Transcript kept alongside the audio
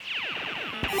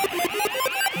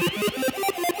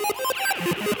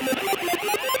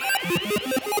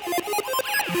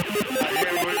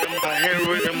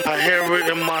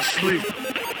my sleep.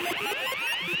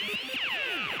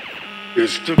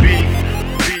 It's the beat.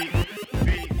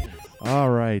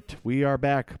 All right, we are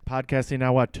back podcasting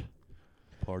now. What?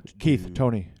 Part Keith, two.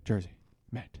 Tony, Jersey,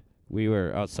 Matt. We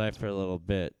were outside for a little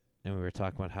bit, and we were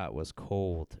talking about how it was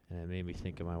cold, and it made me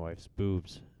think of my wife's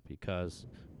boobs, because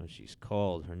when she's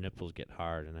cold, her nipples get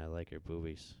hard, and I like her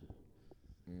boobies.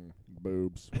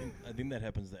 Boobs. I think that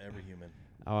happens to every human.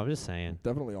 Oh, I'm just saying.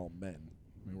 Definitely all men.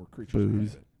 I mean, we're creatures of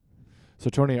Boobs. habit. So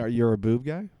Tony, are you a boob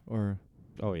guy or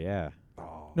Oh, yeah.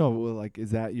 Oh. no? Well, like,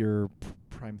 is that your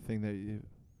prime thing that you,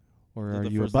 or Is that are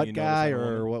the you a first thing butt you notice guy, on a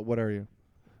or woman? what are you?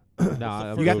 No,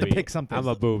 I'm You got to booby. pick something. I'm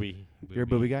a booby. You're a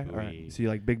booby guy. All right. So you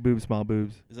like big boobs, small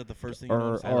boobs. Is that the first thing you Or-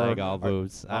 notice? I like all or-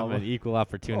 boobs. I'm an equal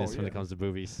opportunist when yeah. it comes to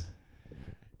boobies.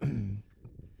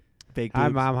 Fake boobs. Hi,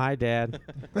 Mom. Hi, Dad.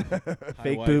 Hi,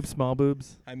 Fake wife. boobs, small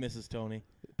boobs, Hi, Mrs. Tony.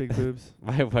 big boobs.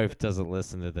 My wife doesn't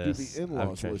listen to Do this. the I'm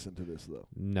in-laws trying- listen to this though?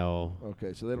 No.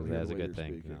 Okay, so they don't hear That's the a way good you're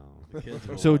thing. speaking. No. The kids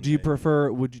will So one do you day. prefer?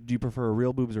 Do you prefer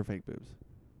real boobs or fake boobs?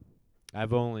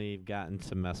 I've only gotten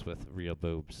to mess with real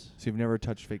boobs. So you've never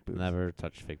touched fake boobs. Never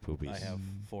touched fake boobies. I have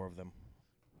 4 of them.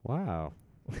 Wow.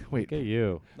 Wait. Look at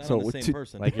you. Not So on the with same two-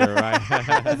 person. Like you're right.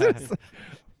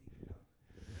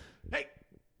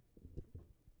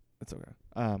 It's okay.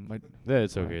 My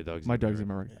It's okay, dogs. my dog's in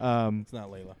my ring. It's not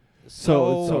Layla.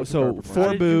 So Carpet four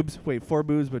How did you- boobs. Wait, 4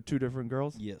 boobs, but 2 different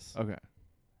girls. Yes. Okay.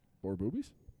 4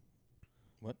 boobies?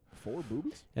 What? 4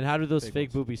 boobies? And how do those Fake fake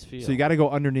ones. boobies feel? So you got to go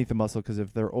underneath the muscle, because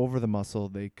if they're over the muscle,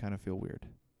 they kind of feel weird.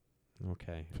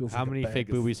 Okay. Feels How like a many bag fake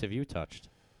of- boobies have you touched?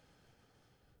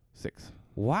 6.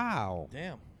 Wow.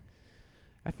 Damn.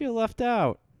 I feel left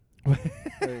out.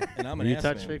 Hey, And I'm an you ass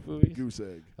touch man. fake boobies? goose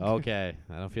egg. Okay.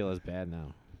 I don't feel as bad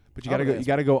now. But you I got to would go. You ask-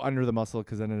 got to go under the muscle,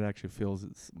 because then it actually feels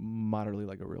it's moderately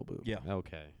like a real boob. Yeah.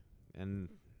 Okay. And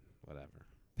whatever.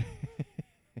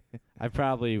 I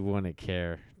probably wouldn't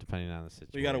care, depending on the situation.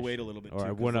 But you got to wait a little bit Or too. I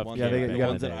 'cause wouldn't the have ones, cared that, back the in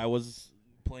ones the that day. I was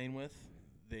playing with,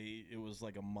 it was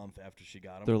like a month after she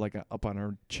got them. They're like up on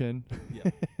her chin. Yeah.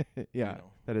 Yeah, You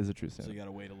know. that is a true So standard. you got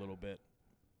to wait a little bit.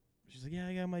 She's like, yeah,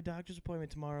 I got my doctor's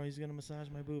appointment tomorrow. He's going to massage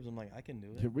my boobs. I'm like, I can do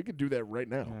Yeah, it. we could do that right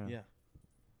now. Yeah. Yeah.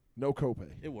 No copay.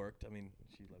 It worked. I mean,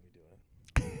 she let me do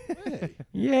it. Hey.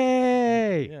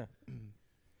 Yay! Yeah.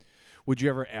 Would you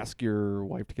ever ask your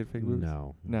wife to get fake boobs?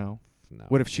 No. No. No.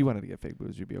 What if she wanted to get fake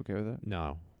boobs? You'd be okay with it?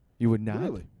 No. You would not.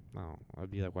 Really? No. I'd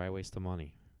be like, why waste the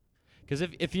money? Because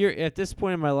if you're at this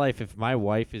point in my life, if my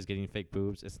wife is getting fake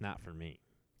boobs, it's not for me.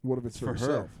 What if it's For for her.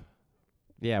 herself?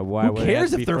 Yeah. Why Who would it cares have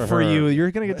to if be they're for for her? you?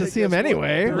 You're gonna get to Hey, see them guess what?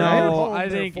 anyway, They're right? No, home I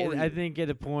there think for I you. think at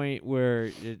a point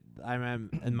where I'm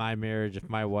in my marriage. If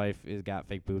my wife has got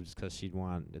fake boobs, because she'd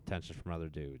want attention from other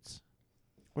dudes.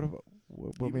 What about?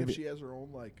 Well, Even maybe. if she has her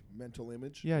own like mental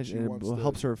image. Yeah, she it wants to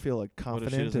helps her feel like What if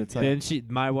she confident. doesn't It's feel- like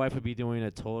Then my wife would be doing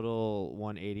a total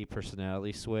 180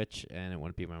 personality switch, and it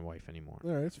wouldn't be my wife anymore.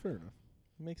 All right, it's fair enough.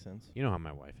 Makes sense. You know how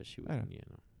my wife is. She would, I know. you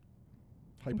know.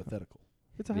 Hypothetical.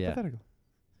 it's a Yeah. hypothetical.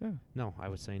 Yeah. No, I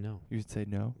would say no. You should say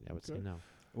no. I would say Okay. no.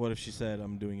 What if she said,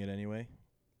 I'm doing it anyway?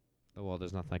 Oh, well,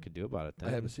 there's nothing I could do about it then.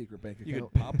 I have a secret bank You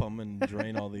account. could pop them and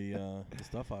drain all the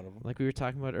stuff out of them. Like we were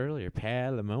talking about earlier,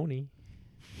 palimony.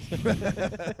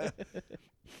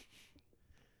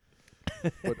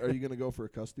 But are you going to go for a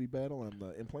custody battle on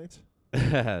the implants?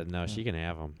 No, she can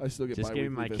have them. I still get Just give me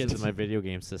my bi-weekly kids and visits. my video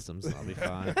game systems. I'll be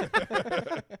fine.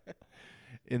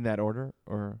 In that order,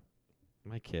 or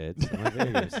My kids and my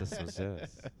video game systems,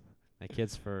 yes. My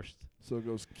kids first. So it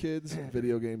goes kids,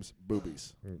 video games,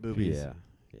 boobies. Boobies. Yeah.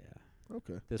 Yeah.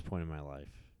 Okay. At this point in my life.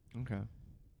 okay.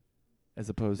 As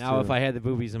opposed Now, to if I had the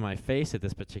boobies in my face at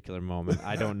this particular moment,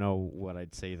 I don't know what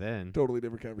I'd say then. Totally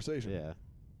different conversation. Yeah.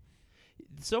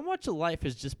 So much of life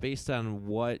is just based on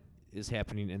what is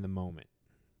happening in the moment.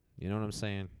 You know what I'm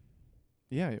saying?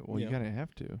 yeah, well, you Yeah. kind of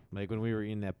have to. Like when we were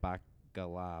eating that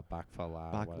bakfala,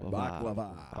 Baklava.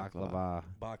 Baklava. baklava.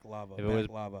 Baklava. If it was-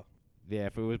 Baklava. Yeah,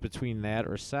 if it was between that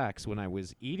or sex, when I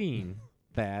was eating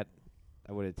that,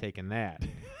 I would have taken that.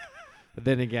 But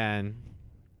then again,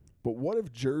 But what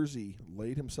if Jersey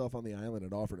laid himself on the island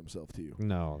and offered himself to you?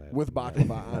 no. That, With baklava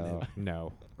on no, it.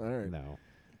 no, All right. no.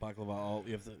 Baklava. All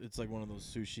you have to, it's like one of those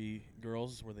sushi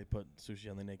girls where they put sushi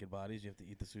on their naked bodies. You have to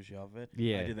eat the sushi off of it.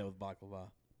 Yeah. I did that with baklava.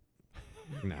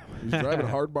 No. He's driving a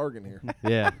hard bargain here.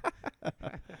 Yeah.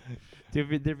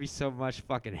 There'd be so much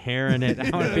fucking hair in it. I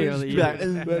want to be able to eat That it.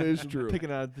 is- That is true.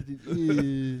 Picking out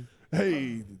the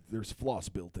Hey, there's floss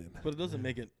built in. But it doesn't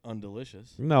make it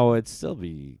undelicious. No, it'd still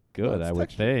be good, it's I would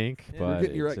texture. think. Yeah. But You're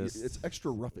getting your it's, just it's extra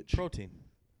roughage. Protein.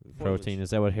 protein. foliage. Is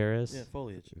that what hair is? Yeah,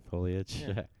 foliage. Foliage.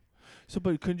 Yeah. So,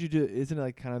 but couldn't you do? Isn't it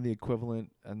like kind of the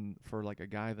equivalent, and for like a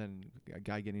guy, then a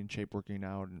guy getting in shape, working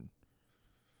out, and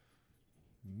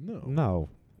No. No.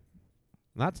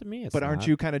 Not to me. It's But aren't not.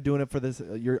 you kind of doing it for this?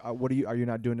 You're what are you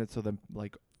not doing it so that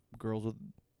like girls would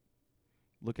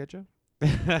look at you?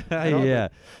 Yeah,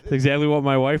 that's exactly what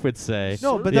my wife would say.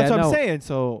 No, but Yeah, that's what no. I'm saying.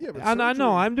 So Yeah, but I know. surgery-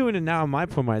 I'm doing it now. My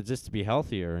point just to be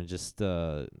healthier and just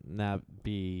not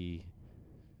be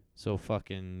so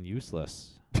fucking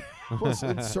useless. Plus,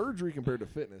 it's surgery compared to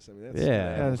fitness. I mean, that's Yeah.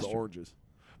 apples Yeah, that's to true. oranges.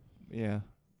 yeah,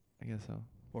 I guess so.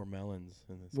 Or melons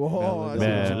in this. Whoa, case.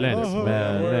 that's what you- Melons, Oh,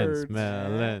 melons, words.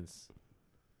 melons.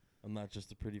 I'm not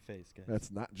just a pretty face, guys.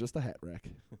 That's not just a hat rack.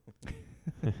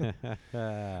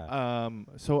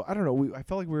 So I don't know. I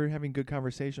felt like we were having good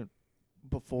conversation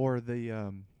before the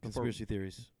before- Conspiracy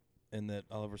theories and that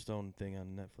Oliver Stone thing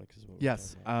on Netflix is what we're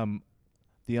Yes. talking about.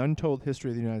 The Untold History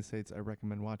of the United States. I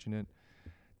recommend watching it.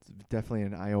 It's definitely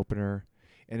an eye opener.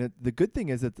 And the good thing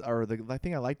is the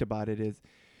thing I liked about it is,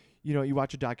 you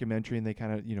watch a documentary and they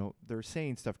kind of, they're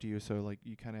saying stuff to you. So like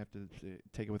you kind of have to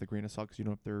take it with a grain of salt because you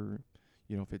know if they're,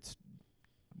 if it's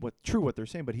what they're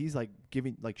saying. But he's like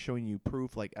showing you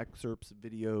proof, like excerpts,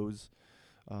 videos,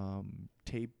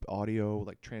 tape, audio,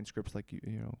 like transcripts, like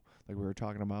like we were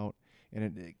talking about.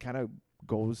 And it kind of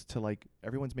goes to like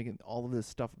everyone's making all of this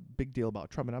stuff big deal about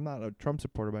Trump, and I'm not a Trump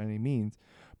supporter by any means,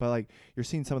 but like you're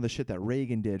seeing some of the shit that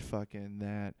Reagan did,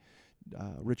 that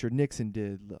Richard Nixon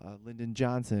did, Lyndon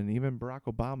Johnson, even Barack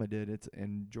Obama did,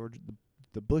 and George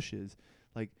the Bushes,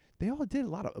 like they all did a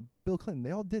lot of Bill Clinton,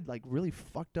 they all did like really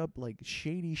fucked up like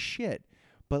shady shit,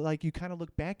 but like you kind of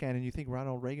look back at it and you think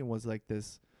Ronald Reagan was like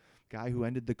this guy who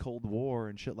ended the Cold War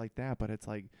and shit like that, but it's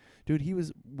like, dude, he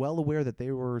was well aware that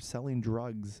they were selling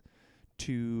drugs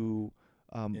to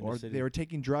or city. they were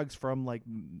taking drugs from like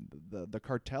the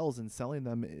cartels and selling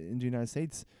them in the United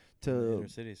States In the to inner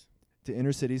cities.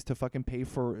 inner cities to fucking pay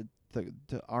for the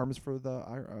arms for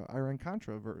the Iran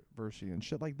controversy and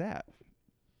shit like that.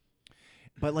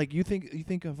 But like you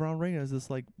think of Ronald Reagan as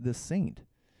this saint.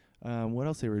 What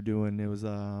else they were doing? It was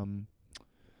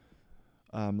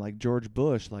like George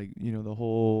Bush, like the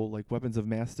whole like weapons of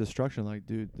mass destruction. Like,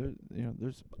 dude,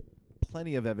 there's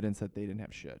plenty of evidence that they didn't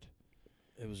have shit.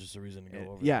 It was just a reason to go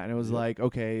over. Yeah, and it was Yep. like,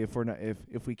 okay, if we're not,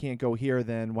 if we can't go here,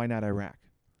 then why not Iraq?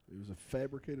 It was a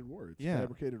fabricated war. It's Yeah.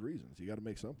 fabricated reasons. You got to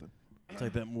make something. It's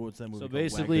like that. What's that movie? So called? Wag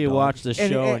basically, the you Dog? watch the And-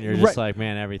 show and- and you're right. just like,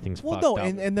 man, everything's Well, fucked no, up.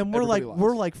 and then Everybody we're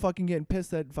lies. like fucking getting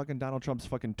pissed that fucking Donald Trump's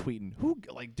fucking tweeting.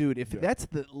 Like, dude, if Yeah. that's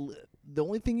the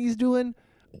only thing he's doing,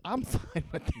 I'm fine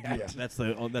with that. Yeah. That's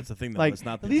the thing. Though. Like, It's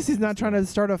not at least he's not trying to. to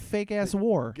start a fake ass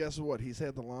war. Guess what? He's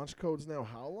had the launch codes now.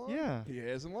 How long? Yeah. He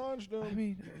hasn't launched them. I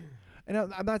mean, and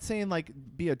I'm not saying like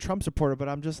be a Trump supporter, but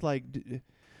I'm just like,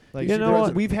 like You know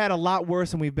what? we've had a lot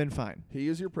worse and we've been fine. He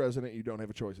is your president. You don't have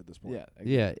a choice at this point. Yeah.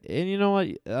 Yeah, and you know what?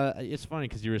 It's funny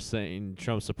because you were saying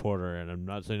Trump supporter, and I'm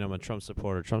not saying I'm a Trump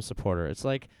supporter. It's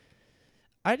like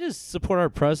I just support our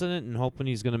president and hoping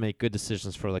he's going to make good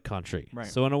decisions for the country. Right.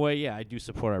 So in a way, yeah, I do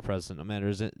support our president, no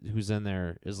matter who's in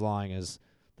there, as long as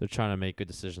they're trying to make good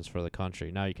decisions for the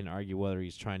country. Now you can argue whether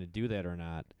he's trying to do that or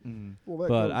not. Mm. Well, that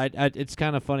But goes- it's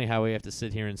kind of funny how we have to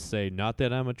sit here and say, not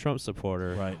that I'm a Trump supporter.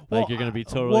 Right. Like Well, you're going to be I-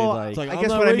 totally well, like, It's like, I I'm guess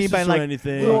not what I mean by, racist or like,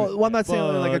 anything. well, I'm not saying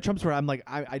like a but- Trump supporter. I'm like,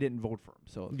 I didn't vote for him.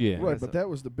 So yeah. Right, that's but that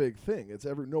was the big thing. It's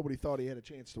nobody thought he had a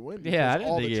chance to win. Yeah, I because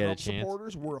didn't all think the he had a Trump chance.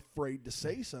 supporters were afraid to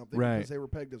say something Right. because they were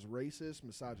pegged as racist,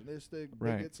 misogynistic,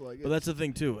 Right. bigots. Like, But that's the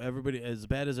thing too. Everybody, as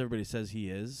bad as everybody says he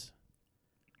is,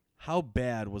 how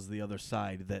bad was the other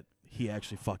side that he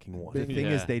actually fucking won? the thing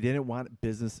is Yeah. they didn't want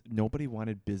business. Nobody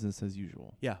wanted business as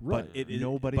usual. Yeah, Right. but it is.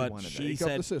 Nobody but wanted that. she shake up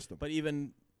said, the system. but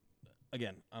even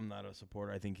again, I'm not a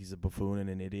supporter. I think he's a buffoon and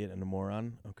an idiot and a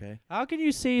moron. Okay, how can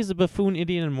you say he's a buffoon,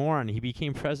 idiot, and moron? He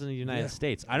became president of the United Yeah,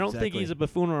 States. I don't think exactly. he's a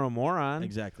buffoon or a moron.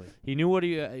 exactly. He knew what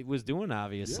he was doing,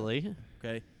 obviously.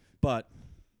 Okay, but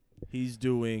he's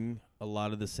doing a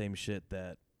lot of the same shit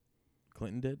that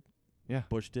Clinton did, Yeah.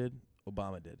 Bush did,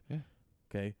 Obama did. Yeah.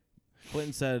 Okay,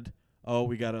 Clinton said, "Oh,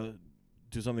 we gotta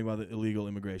do something about the illegal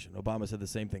immigration." Obama said the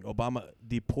same thing. Obama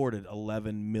deported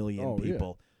 11 million Oh, yeah.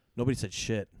 people. Nobody said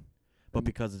shit, but And-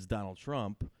 because it's Donald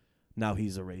Trump, now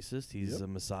he's a racist. He's Yep. a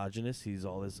misogynist. He's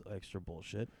all this extra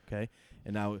bullshit. Okay,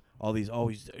 and now all these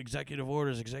he's executive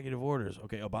orders.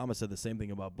 Okay, Obama said the same thing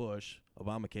about Bush.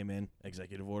 Obama came in,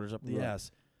 executive orders up the Right.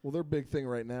 ass. Well, their big thing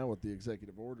right now with the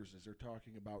executive orders is they're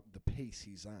talking about the pace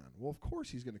he's on. Well, of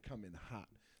course he's going to come in hot.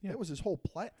 Yeah. That was his whole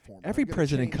platform. Every I'm gonna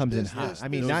president change comes in this, hot. this, I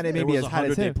mean, this, not this. maybe There was as a hot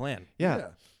as 100-day him. plan.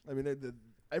 Yeah. I mean,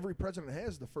 every president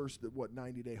has the first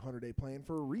 90-day, 100-day plan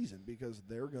for a reason because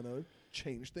they're going to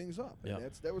change things up. And Yeah.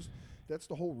 that's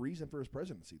the whole reason for his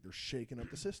presidency. They're shaking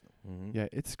up the system. Mm-hmm. Yeah,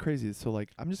 it's crazy. So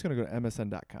like, I'm just gonna go to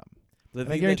MSN.com. The And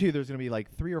I thing guarantee you there's going to be like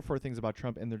 3 or 4 things about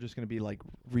Trump, and they're just going to be like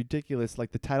ridiculous.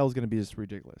 Like the title is going to be just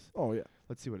ridiculous. Oh yeah.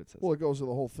 Let's see what it says. Well, it goes to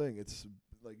the whole thing. It's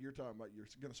like you're talking about. You're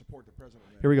going to support the president.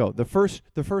 Here we go. The first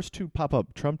 2 pop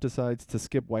up. Trump decides to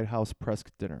skip White House press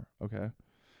dinner. Okay.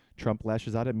 Trump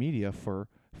lashes out at media for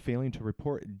failing to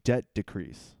report debt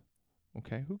decrease.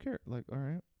 Okay. Who cares? Like, all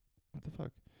right. What the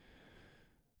fuck?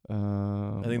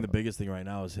 I think the biggest thing right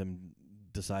now is him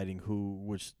deciding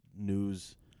which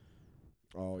news.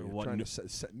 Oh, Or you're what trying new- to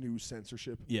set news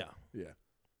censorship. Yeah. Yeah.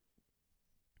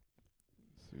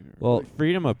 Well, Like-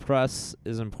 freedom of press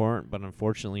is important, but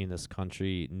unfortunately in this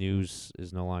country, news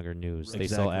is no longer news. They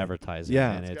sell Exactly. advertising,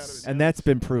 Yeah. and It's it's gotta And that's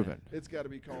been proven. It's got to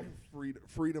be called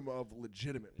freedom of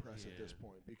legitimate press at this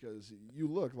point, because you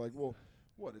look like, well,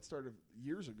 what it started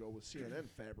years ago with CNN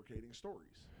fabricating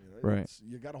stories. You know, Right.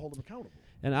 You got to hold them accountable.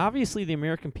 and obviously the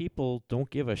American people don't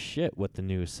give a shit what the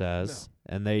news says,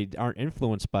 and they aren't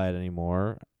influenced by it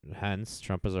anymore. Hence,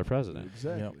 Trump is our president.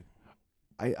 Exactly.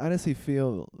 I honestly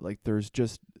feel like there's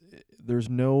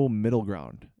no middle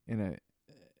ground in it.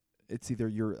 It's either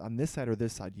you're on this side or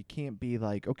this side. You can't be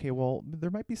like, okay, well, there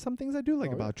might be some things I do like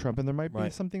Oh, yeah. about Trump, and there might be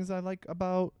Right. some things I like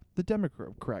about the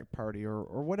Democrat Party or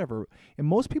whatever. And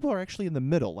most people are actually in the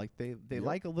middle. Like they Yep.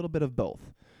 like a little bit of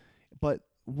both. But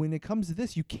when it comes to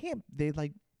this, you can't. They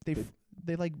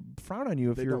frown on you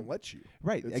if They you're don't let you.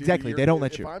 right. It's either Exactly. you're- They don't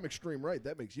let if you. I'm extreme right,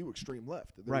 that makes you extreme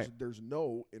left. There's, Right. There's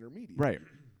no intermediate. Right.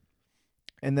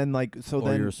 And then like so or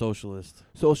then you're a socialist.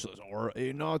 socialist or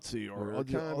a Nazi Or or a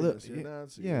communist, you're a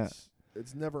Nazi. yeah.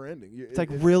 It's never ending. It's like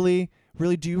really,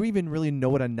 do you even really know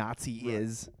what a Nazi Right.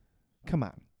 is? Come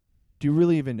on, do you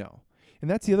really even know? And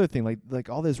that's the other thing. Like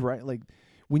all this right. Like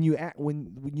when you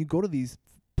when you go to these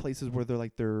places where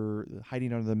they're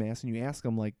hiding under the mask, and you ask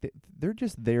them like they're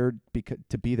just there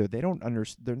to be there. They don't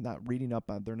They're not reading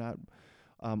up on. They're not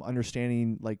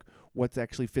understanding like what's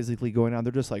actually physically going on.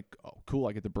 They're just like, oh, cool,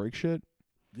 I get to break shit.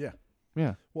 Yeah.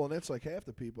 Yeah. Well, and that's like half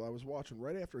the people I was watching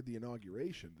right after the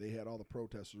inauguration. They had all the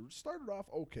protesters. It started off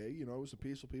okay, you know, it was the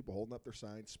peaceful people holding up their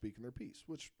signs, speaking their piece,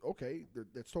 which, okay,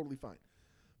 that's totally fine.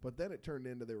 But then it turned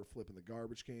into they were flipping the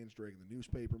garbage cans, dragging the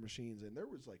newspaper machines, and there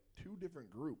was like 2 different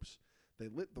groups. They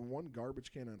lit the one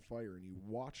garbage can on fire, and you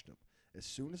watched them. As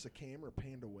soon as the camera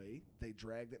panned away, they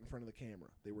dragged it in front of the camera.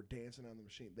 They were dancing on the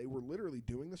machine. They were literally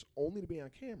doing this only to be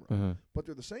on camera. Uh-huh. But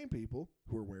they're the same people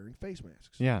who are wearing face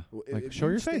masks. Yeah. Well, Like, if show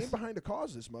you your stand face. behind a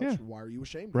cause this much, Yeah. why are you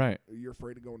ashamed? Right. Of it? Are you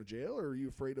afraid of going to jail, or are you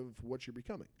afraid of what you're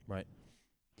becoming? Right.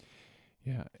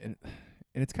 Yeah, and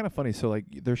it's kind of funny. So like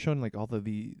they're showing like all of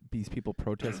these people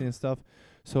protesting and stuff.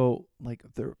 So like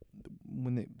they're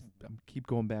when they keep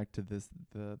going back to this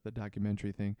the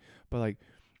documentary thing, but like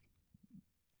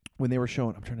when they were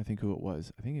showing, I'm trying to think who it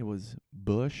was. I think it was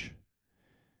Bush.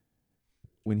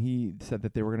 When he said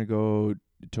that they were going to go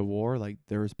to war, like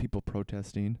there was people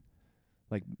protesting,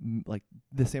 like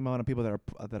the same amount of people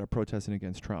that are protesting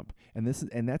against Trump. And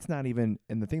that's not even.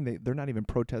 And the thing they're not even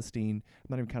protesting. I'm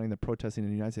not even counting the protesting in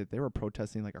the United States. They were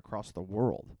protesting like across the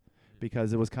world,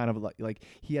 because it was kind of like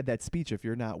he had that speech. If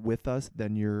you're not with us,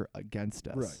 then you're against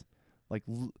us. Right. Like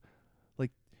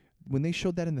when they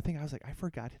showed that in the thing, I was like, I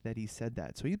forgot that he said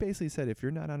that. So he basically said, if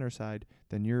you're not on our side,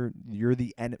 then you're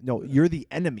the you're the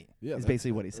enemy. Yeah, is that-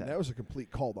 basically what he And said. that was a complete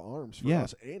call to arms for Yeah.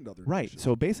 us and other Right. nations.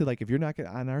 So basically, like if you're not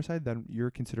on our side, then you're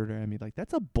considered our enemy. Like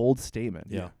that's a bold statement.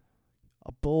 Yeah.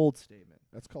 A bold statement.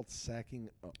 that's called sacking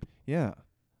up. Yeah.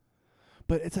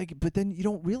 But it's like, but then you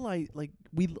don't realize, like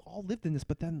we all lived in this,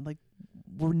 but then like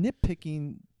we're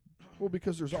nitpicking. Well,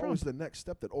 because there's Trump. always the next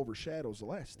step that overshadows the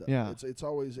last step. Yeah. It's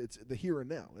always the here and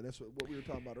now, and that's what we were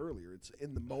talking about earlier. It's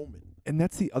in the moment. And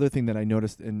that's the other thing that I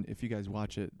noticed, and if you guys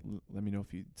watch it, let me know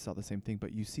if you saw the same thing.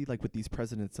 But you see, like with these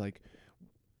presidents, like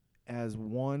as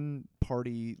one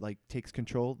party like takes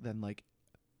control, then like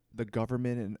the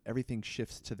government and everything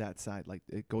shifts to that side. Like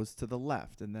it goes to the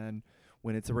left, and then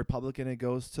when it's a Republican, it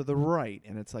goes to the right,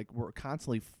 and it's like we're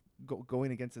constantly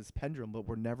going against this pendulum, but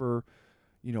we're never,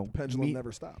 Pendulum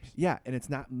never stops. Yeah, and it's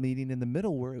not meeting in the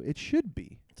middle where it should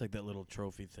be. It's like that little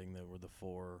trophy thing that were the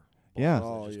 4 Yeah.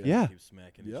 balls that Oh, just yeah. kinda keep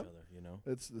smacking each Yep. other, you know?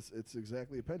 It's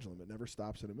exactly a pendulum. It never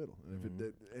stops in the middle. And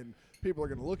Mhm. and people are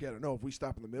going to look at it. No, if we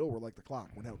stop in the middle, we're like the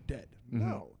clock. We're now dead. Mhm.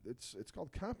 No, it's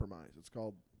called compromise. It's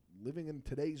called living in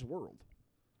today's world.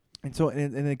 And so,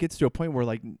 and it gets to a point where,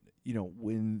 like,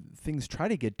 when things try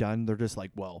to get done, they're just like,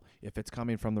 well, if it's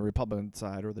coming from the Republican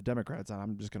side or the Democrat side,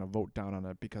 I'm just going to vote down on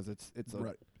it because it's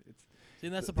Right. See,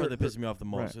 and that's the They're- part that pisses me off the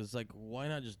most. right. It's like, why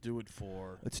not just do it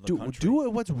for let's the do country? do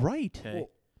it what's right. Okay. Well,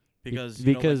 because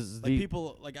because like the-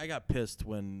 people, like I got pissed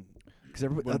when Because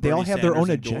When they all Bernie have their own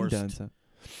Sanders agenda. endorsed And stuff.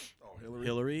 Oh, Hillary.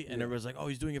 Hillary, and Yeah. everyone's like, oh,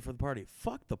 he's doing it for the party.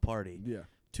 Fuck the party. Yeah.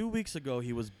 2 weeks ago,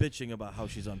 he was bitching about how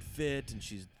she's unfit and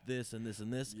she's this and this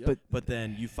and this. Yep. But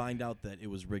then you find out that it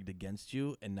was rigged against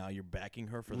you, and now you're backing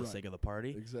her for the Right. sake of the party.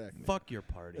 Exactly. Fuck your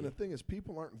party. And the thing is,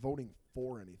 people aren't voting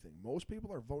for anything. Most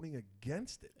people are voting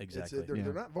against it. Exactly. They're, Yeah.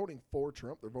 they're not voting for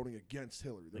Trump. They're voting against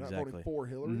Hillary. They're not Exactly. voting for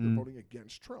Hillary. Mhm. They're voting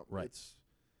against Trump. Right.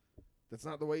 That's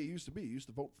not the way it used to be. You used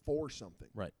to vote for something.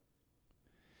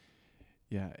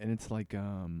 Yeah, and it's like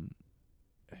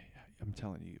I'm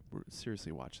telling you,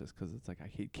 seriously watch this because it's like I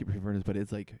hate keep referring to this, but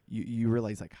it's like you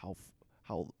realize like how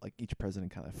like each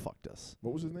president kind of fucked us.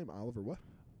 What was his name? Oliver what?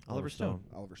 Oliver Stone.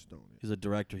 Oliver Stone. Yeah. He's a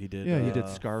director. He did. Yeah, he did uh,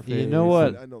 Scarface. You know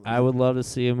what? I know I that. would love to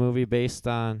see a movie based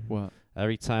on What?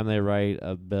 every time they write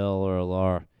a bill or a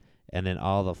law, and then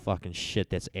all the fucking shit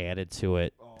that's added to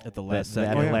it. At the That, last that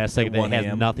second. Oh, yeah. last second At that 1 has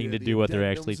a.m. nothing Yeah, to the do what they're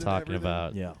addendums actually and talking everything.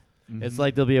 about. Yeah. It's Mhm.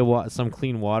 like there'll be some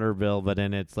clean water bill, but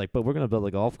then it's like, but we're gonna build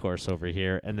a golf course over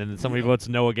here, and then somebody Yeah. votes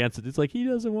no against it. It's like he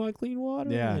doesn't want clean water.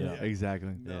 Yeah, Yeah.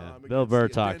 exactly. No, Yeah. I'm Bill against Burr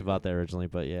the talked addendum. about that originally,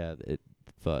 but yeah,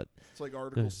 but It's like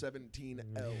Article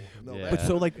 17L. No, Yeah. But that's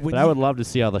so what like it when but is. I would love to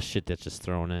see all the shit that's just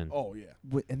thrown in. Oh yeah.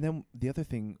 And then the other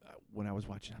thing, when I was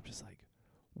watching, I'm just like,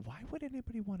 why would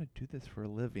anybody want to do this for a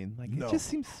living? Like, No. it just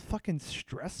seems fucking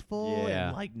stressful Yeah.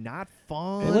 and like not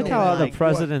fun. Hey, look and, how all the like,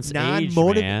 presidents age,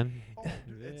 non-motiv- man. Oh,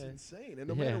 dude, that's Yeah. insane. And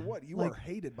no matter Yeah. what, you Like- are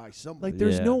hated by somebody. Like,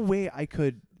 there's Yeah. no way I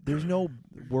could. There's no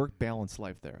work balance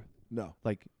life there. no.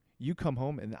 Like, you come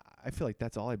home, and I feel like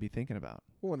that's all I'd be thinking about.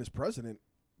 Well, and as president,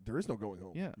 there is no going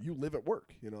home. Yeah. You live at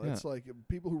work. You know, Yeah. it's like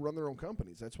people who run their own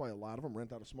companies. That's why a lot of them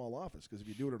rent out a small office because if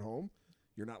you do it at home,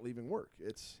 you're not leaving work.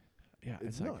 It's Yeah,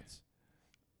 it's like, nuts.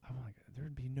 I'm like,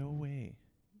 there'd be no way.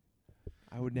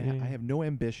 I would. Yeah. I have no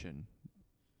ambition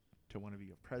to want to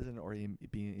be a president or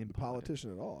be in A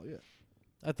politician at all. Yeah.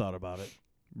 I thought about it.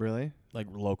 Really? Like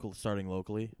starting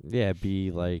locally. Yeah,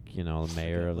 be like the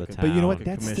mayor of the like a- town. But you know what? Like a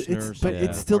That's commissioner or but something. it's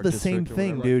Yeah. still Park the same district or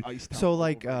thing, whatever, dude. like Icetown So all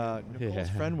like over again. Nicole's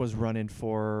Yeah. friend was running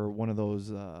for one of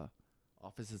those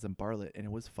offices in Bartlett, and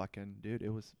it was fucking, dude. It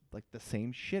was like the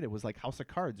same shit. It was like House of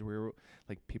Cards. We were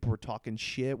like, people were talking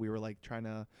shit. We were like trying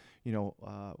to,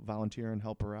 volunteer and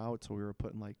help her out. So we were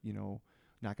putting like,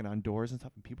 knocking on doors and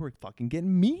stuff, and people were fucking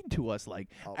getting mean to us. Like,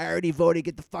 I'll- I already voted.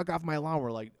 Get the fuck off my lawn.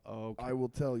 We're like, oh, okay. I will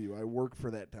tell you, I work for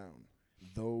that town.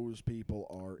 Those people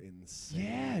are insane.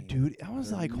 Yeah, dude. I was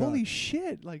They're like, holy nuts.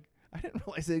 shit. Like, I didn't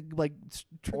realize it like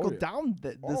trickled yeah. down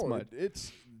this much.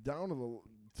 It's down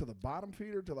to the bottom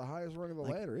feeder to the highest rung of the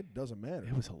Like, ladder. It doesn't matter.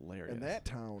 It was hilarious. And that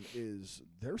town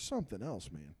there's something else,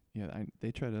 man. Yeah,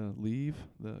 they try to leave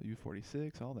the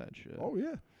U-46, all that shit. Oh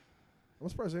yeah. I'm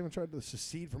surprised they haven't tried to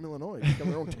secede from Illinois, become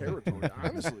their own territory.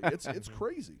 Honestly, it's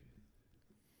crazy.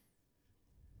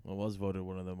 Well, was voted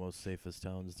one of the most safest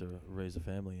towns to raise a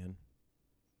family in.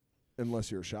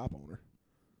 Unless you're a shop owner.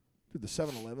 Dude, the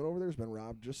 7-Eleven over there has been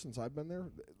robbed just since I've been there.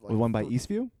 the one by for-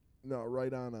 Eastview? No,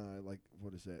 right on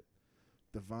what is that?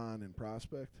 Devon and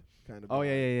Prospect, kind of. Oh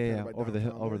yeah, kinda by over the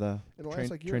hill, downtown over there. the In the train,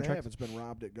 last year train and a half, tracks. it's been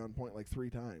robbed at gunpoint like 3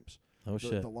 times. Oh the,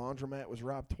 shit! the laundromat was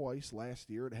robbed twice last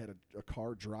year. It had a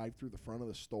car drive through the front of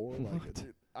the store. Like,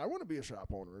 dude, I want to be a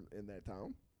shop owner in that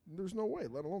town. There's no way.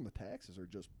 Let alone the taxes are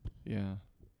just. Yeah.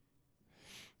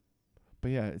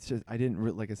 But yeah, it's just I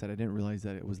didn't like I said I didn't realize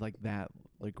that it was like that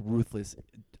like ruthless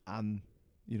on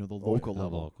the local The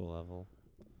level. local level.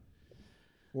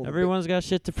 Well, Everyone's got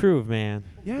shit to prove, man.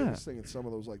 the Yeah. biggest thing in some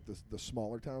of those like the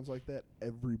smaller towns like that,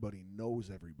 everybody knows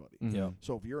everybody. Mhm. Yeah.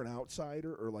 So if you're an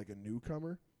outsider or like a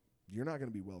newcomer, you're not going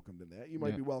to be welcomed in that. You might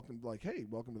Yeah. be welcomed like, hey,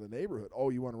 welcome to the neighborhood. Oh,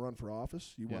 you want to run for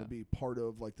office? You want Yeah. to be part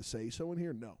of like the say so in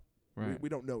here? No, Right. we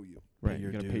don't know you. Right.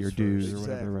 your You gotta pay dues your first. dues or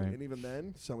Exactly. whatever. Right. And even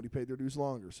then, somebody paid their dues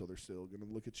longer, so they're still going to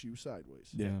look at you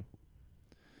sideways. Yeah.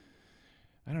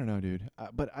 I don't know, dude.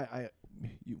 But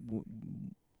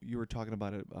you were talking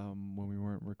about it when we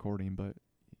weren't recording, but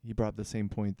he brought up the same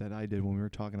point that I did when we were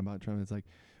talking about Trump. It's like,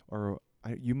 were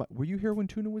you here when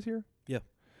Tuna was here? Yeah.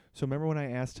 So remember when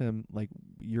I asked him, like,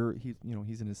 he's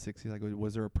in his 60s. Like,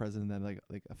 was there a president that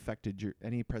like affected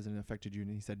any president affected you? And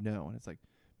he said no. And it's like,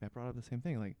 Matt brought up the same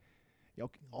thing. Like,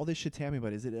 all this shit's happening,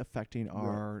 but is it affecting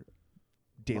our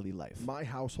daily life? My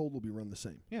household will be run the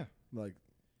same. Yeah. Like,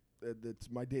 it's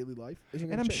my daily life. Isn't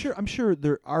And gonna change. I'm sure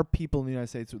there are people in the United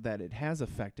States that it has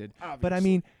affected. But I Obviously.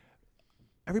 mean,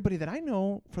 everybody that I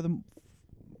know The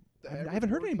I average haven't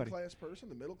heard working anybody. class person,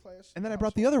 the middle class. And then I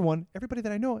brought the other one. Everybody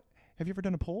that I know. Have you ever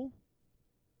done a poll?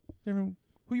 Who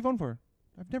you voting for?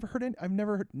 I've never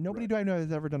heard. Nobody Right. do I know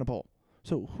has ever done a poll.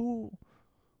 So who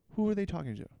are they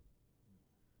talking to?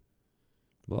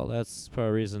 Well, that's part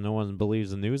of the reason no one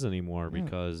believes the news anymore Yeah.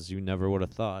 because you never would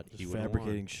have thought he Just would have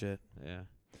fabricating shit. Yeah.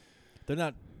 They're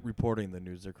not reporting the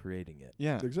news; they're creating it.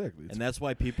 Yeah. Exactly. And that's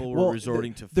why people were Well,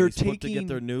 resorting to they're Facebook to get taking-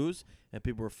 their news, and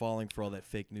people were falling for all that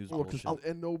fake news Well, 'cause- bullshit.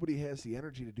 and nobody has the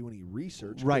energy to do any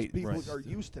research. 'cause Right. People Right. are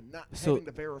used to not So- having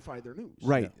to verify their news.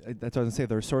 Right. That's what I was gonna say.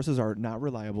 Their sources are not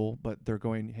reliable, but they're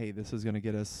going, hey, this is gonna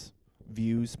get us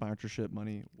views, sponsorship,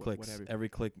 money, what Clicks. have you. Every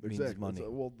click means Exactly. money.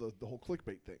 Well, the whole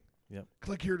clickbait thing. Yep.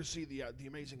 Click here to see the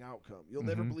amazing outcome. You'll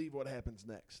never Mhm. believe what happens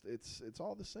next. It's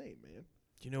all the same, man.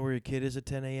 Do you know where your kid is at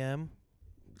 10 a.m.?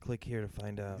 Click here to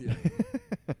find out. Yeah.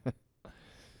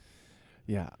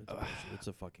 Yeah. It's, bullshit. It's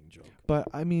a fucking joke. But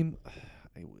I mean,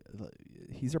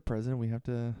 he's our president. We have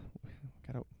to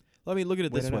gotta. I mean, look at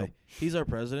it Wait this it way. out. He's our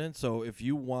president, so if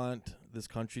you want this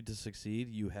country to succeed,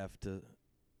 you have to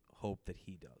hope that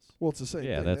he does. Well, it's the same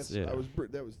Yeah, thing. that's- yeah.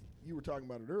 That was you were talking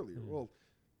about it earlier. Mm. Well,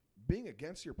 being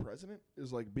against your president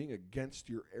is like being against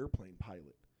your airplane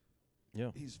pilot.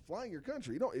 Yeah. He's flying your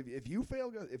country. You know, if you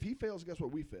fail, if he fails, guess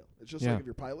what? We fail. It's just Yeah. like if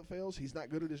your pilot fails, he's not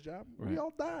good at his job. We Right.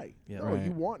 all die. Yeah. No, Right.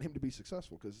 you want him to be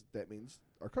successful because that means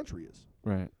our country is.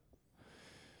 Right.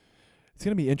 It's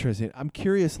gonna be interesting. I'm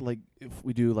curious, like, if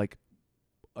we do like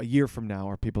a year from now,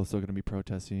 are people still gonna be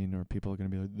protesting, or people are gonna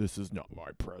be like, "This is not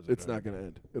my president"? It's not going to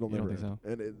end. It'll You don't never think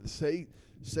end. And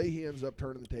say he ends up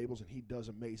turning the tables and he does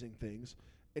amazing things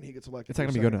and he gets elected It's for not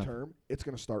a gonna be good second term, it's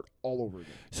going to start all over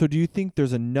again. So, do you think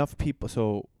there's enough people?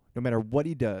 So, no matter what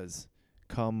he does,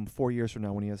 come 4 years from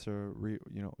now, when he has to,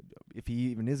 if he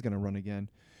even is gonna run again,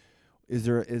 is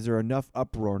there enough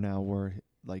uproar now where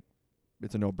like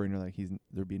it's a no-brainer? Like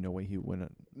there'd be no way he would win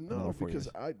it. No, Another 4 because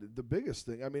years. the biggest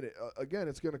thing, I mean, again,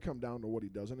 it's going to come down to what he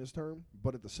does in his term.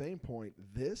 But at the same point,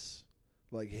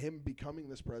 like him becoming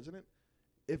this president,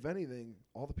 if anything,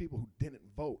 all the people who didn't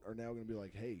vote are now going to be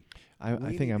like, hey, I we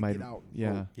think need I to might. get out and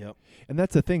Yeah. vote. Yep. And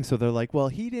that's the thing. So they're like, well,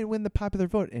 he didn't win the popular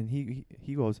vote, and he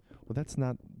goes, well, that's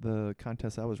not the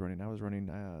contest I was running. I was running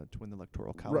to win the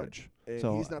electoral college. And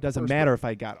So he's not it the doesn't first matter if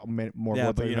I got more Yeah,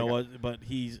 votes. but than you I know got. what? But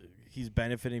he's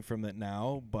benefiting from it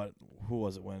now. But who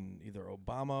was it when either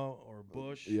Obama or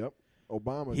Bush? Yep.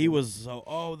 Obama. He did. was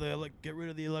so get rid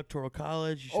of the electoral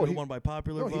college. You should Oh, have he- won by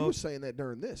popular No, vote. he was saying that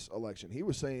during this election. He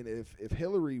was saying if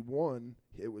Hillary won,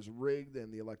 it was rigged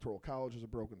and the electoral college was a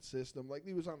broken system. Like,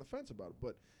 he was on the fence about it.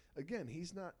 But again,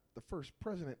 he's not the first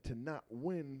president to not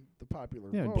win the popular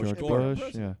Yeah, vote. George and become Bush.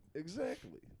 president. Yeah,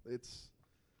 Exactly.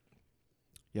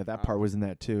 yeah, that part was in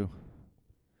that too.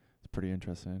 It's pretty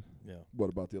interesting. yeah, What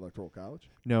about the electoral college?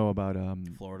 No, about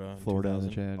Florida. in Florida and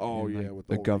 2000. Chad. Oh, and, yeah, like, with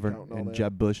the the whole governor recount and all and that.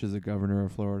 Jeb Bush is the governor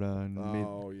of Florida, and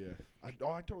Oh, yeah. I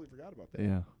totally forgot about that.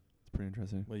 yeah, it's pretty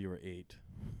interesting. Well, you were 8.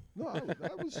 No, I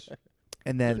was.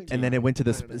 And I then think and then it went to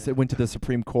the nine and a it went to the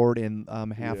Supreme Court, and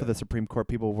half Yeah. of the Supreme Court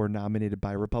people were nominated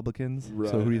by Republicans. So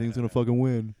Right. who do you think's gonna fucking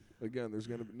win? Again, there's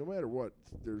gonna be, no matter what,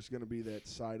 there's gonna be that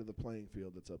side of the playing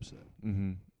field that's upset.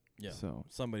 Mm-hmm. Yeah. So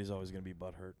Somebody's always going to be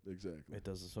butthurt. Exactly. It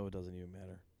doesn't even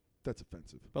matter. That's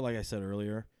offensive. But like I said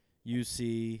earlier, you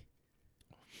see,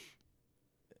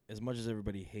 as much as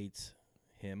everybody hates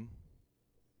him,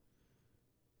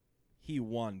 he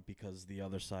won because the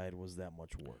other side was that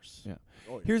much worse. Yeah.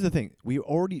 Oh, yeah. here's the thing: we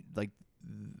already the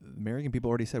American people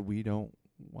already said we don't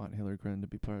want Hillary Clinton to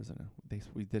be president.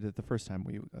 We did it the first time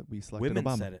we selected Women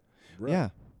Obama. said it. Right. Yeah,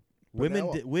 But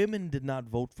now- Women did not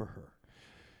vote for her.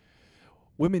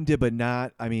 women did, but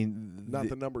not. I mean, Not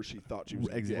the number she thought she was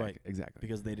gonna get. exactly. Right. Exactly.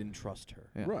 Because they didn't trust her.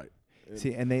 Yeah. Right. And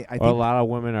See, and I Or a think lot of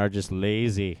women are just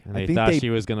lazy, and I they think thought they- she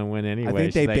was gonna win anyway.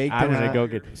 think they She's like, baked I'm in gonna a- go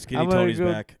get Skinny I'm gonna Tony's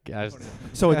go- back. Guys,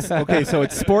 so. It's okay. So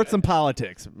it's sports and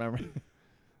politics. Remember,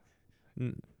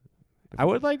 I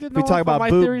would like to if know we talk if about my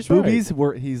theory's boobies, right.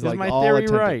 where he's Is like my all theory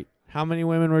attentive. right? How many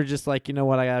women were just like, you know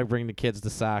what? I gotta bring the kids to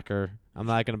soccer. I'm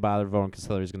not gonna bother voting because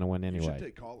Hillary's gonna win You should anyway.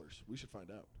 take callers. We should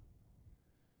find out.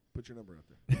 Put your number out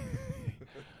there.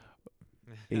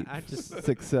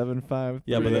 8675309.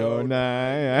 Yeah, but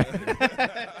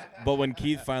Yeah. But when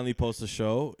Keith finally posts a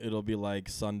show, it'll be like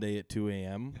Sunday at 2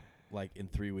 a.m., like in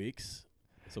 3 weeks.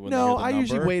 So when No, they hear the I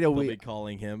usually number, wait a they'll week. be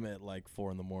calling him at like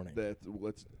 4 in the morning.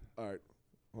 Let's. All right.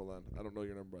 Hold on. I don't know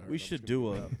your number. by heart. We I'm should just gonna do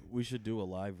look it a up. we should do a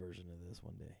live version of this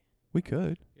one day. We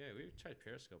could. Yeah, we tried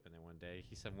periscoping it one day.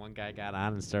 He said one guy got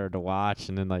on and started to watch,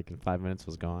 and then like in 5 minutes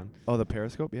was gone. Oh, the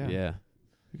Periscope. Yeah. Yeah.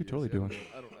 We could Yeah, totally see, do I it.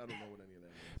 don't know what any of that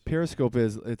is. Periscope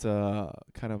it's a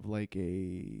kind of like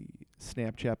a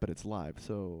Snapchat, but it's live.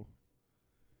 So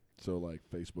So like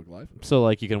Facebook Live. So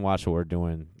like you can watch what we're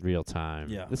doing real time.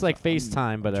 Yeah. It's like I'm-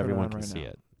 FaceTime, but I'm turning it everyone on can right see now.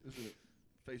 it. Isn't it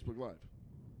Facebook Live?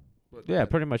 But Yeah, I-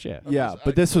 pretty much. Yeah. I'm yeah, just-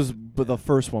 but this was the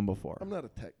first one before. I'm not a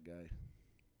tech guy.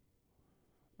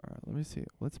 All right, let me see.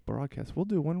 Let's broadcast. We'll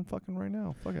do one fucking right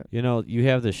now. Fuck it. You know, you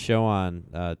have the show on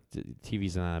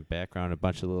TV's on the background, a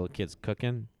bunch of little kids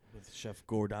cooking. With Chef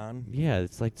Gordon. Yeah,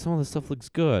 it's like some of the stuff looks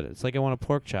good. It's like I want a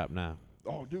pork chop now.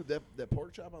 Oh, dude, that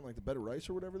pork chop on like the bed of rice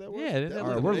or whatever that was. Yeah, that that All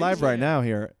looked right, we're amazing. live right now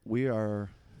here. We are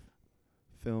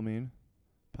filming,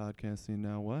 podcasting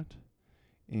now. What?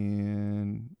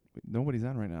 And nobody's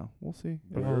on right now. We'll see.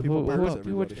 If Well, people who- pop who- up.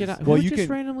 who would get on? Well, Who you just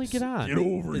can- randomly get on? Get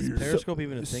over Is here. Periscope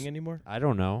even a thing anymore? I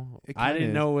don't know. It I kinda didn't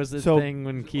is. know it was a So- thing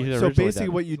when Keith So originally basically, did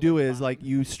it. what you do is like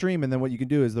you stream, and then what you can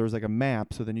do is there's like a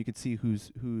map, so then you can see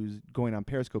who's going on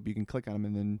Periscope. You can click on them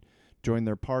and then join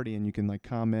their party, and you can like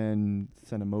comment,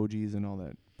 send emojis, and all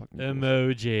that fucking cool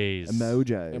Emojis. stuff.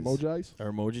 Emojis. Emojis?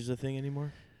 Are emojis a thing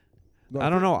anymore? No, I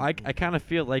don't know. I kind of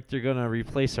feel like they're gonna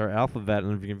replace our alphabet and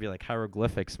we're gonna be like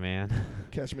hieroglyphics, man.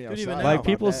 catch me Dude, outside. even now, like about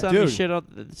people that. send me Dude. shit out,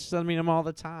 send me them all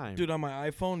the time. Dude, on my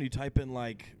iPhone, you type in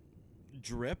like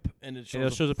drip, and it And it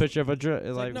shows. shows a picture of a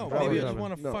It's like, no, Oh, maybe I yeah. just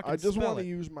want to No, fucking I just spell want to it.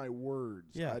 use my words.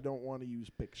 Yeah. I don't want to use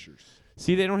pictures.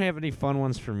 See, they don't have any fun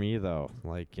ones for me though.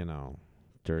 Like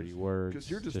dirty words. Because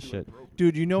you're just doing shit. broke.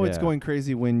 Dude, you know it's Yeah. going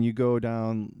crazy when you go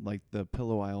down like the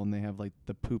pillow aisle and they have like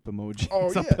the poop emoji. Oh,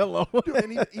 It's a yeah. pillow. Dude,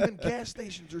 and even gas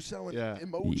stations are selling Yeah.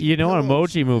 emoji. You know, pillows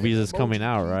Emoji Movies and is coming emoji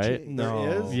out, right? keychains. No.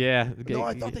 There is? Yeah. No,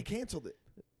 I thought they canceled it.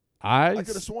 I I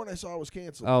could have sworn I saw it was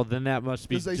canceled. Oh, then that must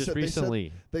be 'Cause they just said- they said-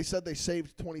 recently. They said they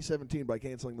saved 2017 by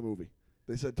canceling the movie.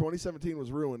 They said 2017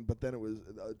 was ruined, but then it was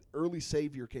early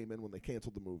savior came in when they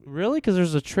canceled the movie. Really? Because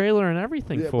there's a trailer and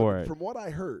everything Yeah, for but it. From what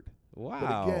I heard, Wow.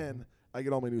 but again, I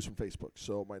get all my news from Facebook,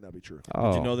 so it might not be true.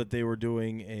 Oh. Did you know that they were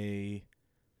doing a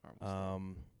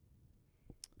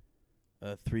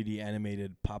 3D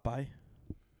animated Popeye?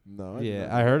 No.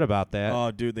 Yeah, I heard about that.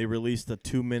 Oh, dude, they released a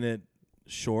 2-minute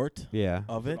short Yeah.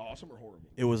 of Is it. it awesome or horrible?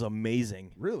 It was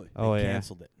amazing. Really? Oh They yeah.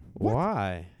 canceled it.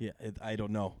 Why? Yeah, I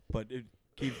don't know, but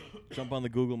jump on the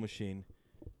Google machine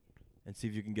and see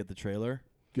if you can get the trailer.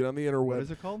 Get on the What interweb.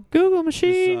 is it called? Google This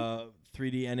machine.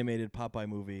 3D animated Popeye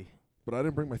movie. But I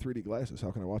didn't bring my 3D glasses.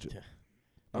 How can I watch it? Yeah.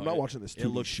 I'm No, not watching this 2D It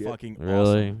looks shit. fucking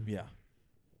Really? awesome. Yeah.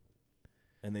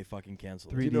 And they fucking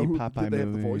canceled Do it. you 3D know who Popeye did they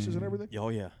have the movie. voices and everything? Oh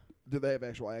yeah. Did they have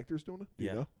actual actors doing it? Do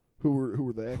Yeah. you know? Who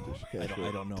were the actors? I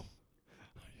don't know.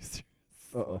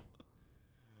 Uh-oh.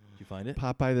 Did you find it?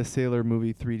 Popeye the Sailor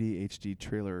movie 3D HD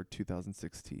trailer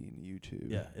 2016 YouTube.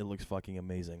 Yeah, it looks fucking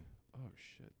amazing. Oh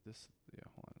shit. This. Yeah.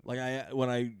 Hold on. Like when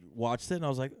I watched it and I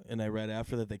was like, and I read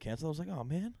after that they canceled, I was like, oh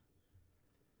man.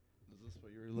 Is this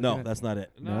what you were looking No, at? that's not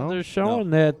it. No, No? they're showing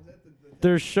that.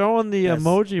 They're showing the Yes.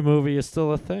 Emoji Movie is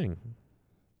still a thing.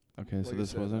 Okay, so Like I this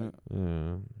said, wasn't it.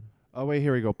 Yeah. Oh wait,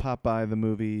 here we go. Popeye the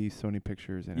movie, Sony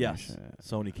Pictures Yes, animation.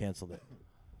 Sony canceled it.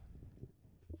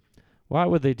 Why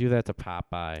would they do that to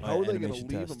Popeye? How are they going to animation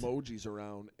leave test. emojis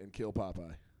around and kill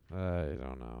Popeye? I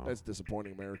don't know. That's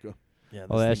disappointing, America. Yeah.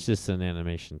 Oh, this that's thing- just an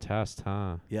animation test,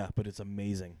 huh? yeah, but it's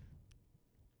amazing.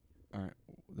 All right,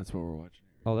 that's what we're watching.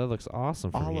 Oh, that looks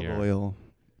awesome from Olive here. oil.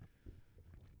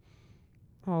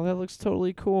 Oh, that looks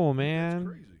totally cool, man. That's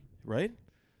crazy. Right?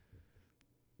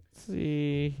 Let's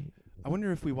see. I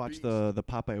wonder if we watched the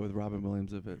Popeye with Robin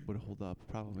Williams, if it would hold up.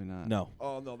 Probably not. No.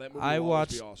 Oh, no, that movie I will always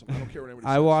be watched- awesome. I don't care what anybody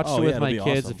I says. watched Oh, it yeah, with it'll my be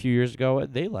kids awesome. a few years ago.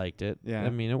 They liked it. Yeah. I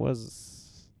mean, it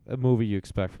was a movie you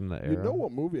expect from the era. You know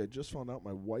what movie I just found out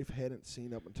my wife hadn't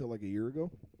seen up until like a year ago?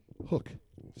 Hook.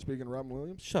 Speaking of Robin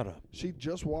Williams, Shut up. she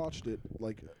just watched it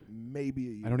like maybe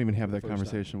a year I don't even for have the that first time.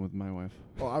 conversation with my wife.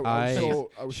 Oh,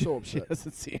 I was so She upset.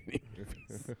 doesn't see any.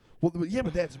 Well, yeah,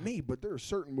 but that's me. But there are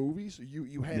certain movies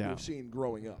you had to Yeah. have seen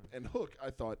growing up. And Hook, I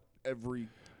thought every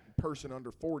person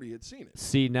under 40 had seen it.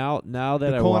 See now that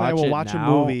Nicole and I I will watch watch it a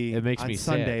now, movie it makes on me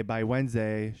Sunday. sad. By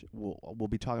Wednesday, we'll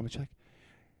be talking. But she's like,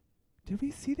 "Did we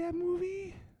see that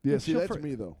movie?" Yeah, Like, see, she'll that's for-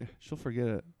 me, though. She'll forget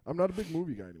it. I'm not a big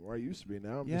movie guy anymore. I used to be.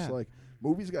 Now I'm just Yeah. like,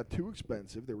 movies got too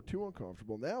expensive. They were too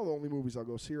uncomfortable. Now the only movies I'll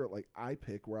go see are like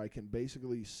iPick, where I can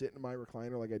basically sit in my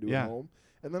recliner like I do Yeah. at home.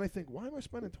 And then I think, why am I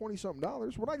spending $20-something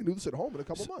when I can do this at home in a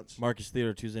couple months? Marcus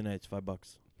Theater Tuesday nights,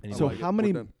 $5. Any So like it. how We're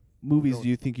many done. movies going. do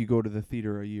you think you go to the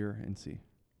theater a year and see?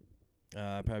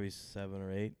 Probably 7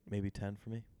 or 8, maybe 10 for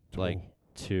me. Like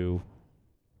 2.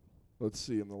 Let's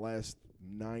see. In the last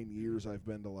 9 years, I've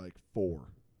been to like 4.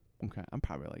 Okay, I'm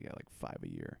probably like at like 5 a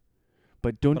year.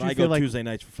 But don't But you I feel go like? Tuesday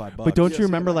nights for $5. But don't Yeah, you see,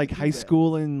 remember I like can do high that.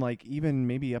 school and like even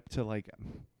maybe up to like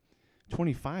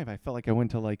 25? I felt like I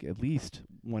went to like at least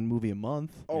one movie a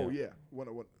month. Oh yeah, when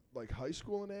I went like high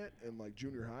school and that, and like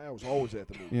junior high, I was always at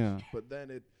the movies. Yeah. But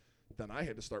then I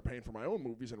had to start paying for my own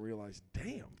movies and realized,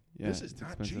 damn, Yeah, this is it's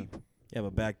not expensive. cheap. Yeah,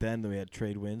 but back then we had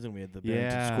Trade Winds and we had the Yeah.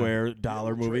 Barrington Square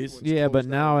dollar Trade movies. Winds Yeah, but closed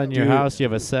now down. in your Dude. house you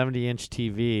have a 70-inch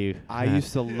TV. I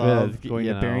used to love going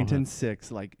you to know, Barrington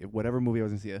 6, like whatever movie I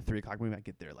was gonna see at 3:00 movie, I'd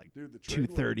get there like Dude, the Trade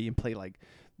 2:30 and play like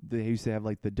they used to have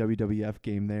like the WWF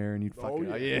game there, and you'd Oh,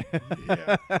 fucking yeah.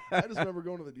 yeah. I just remember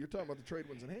going to the. You're talking about the Trade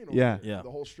Winds in Hanover. Yeah. Yeah.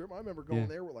 The whole strip. I remember going Yeah.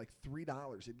 there with like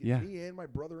 $3. It'd get Yeah. me and my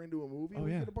brother into a movie. Oh, and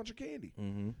we'd yeah. get a bunch of candy,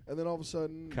 Mm-hmm. and then all of a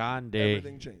sudden, Con day.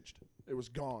 everything changed. It was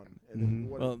gone. And Mhm. then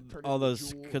what, Well, it turned all into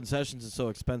those Jewel. concessions are so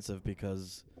expensive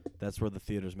because that's where the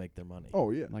theaters make their money.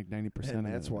 Oh yeah. Like 90%. And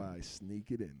of that's it. why I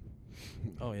sneak it in.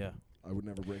 Oh yeah. I would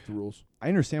never break the rules. I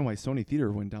understand why Sony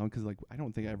Theater went down because like I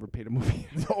don't think I ever paid a movie.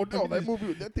 No,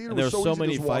 that theater And was there were so easy to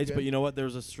many just walk fights, in. but you know what? There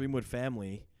was a Streamwood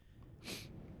family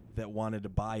that wanted to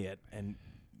buy it and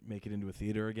make it into a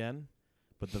theater again,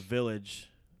 but the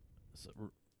village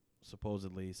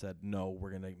supposedly said no.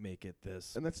 We're gonna make it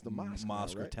this And that's the mosque now,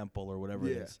 or right? temple or whatever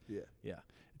it Yeah, is. yeah. Yeah,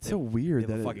 It's so They weird have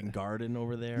that a it- fucking garden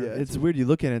over there. Yeah, it's weird. You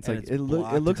look at it, it's and like it's it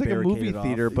blocked looks like a and movie barricaded off.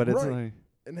 theater, but it's Right. like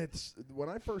And it's when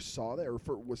I first saw that, or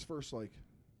was first like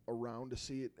around to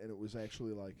see it, and it was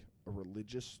actually like a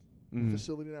religious mm,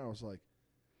 facility. Now I was like,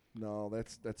 no,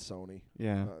 that's Sony.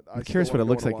 yeah. I I'm still curious what wanna it go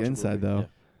looks and like watch a inside movie. though. Yeah.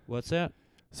 What's that?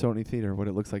 Sony Theater, what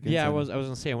it looks like Yeah, inside. I was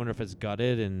gonna say. I wonder if it's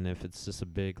gutted and if it's just a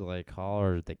big like hall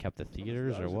or they kept the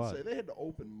theaters I or was gonna what. say, they had to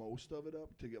open most of it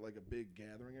up to get like a big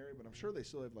gathering area, but I'm sure they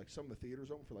still have like some of the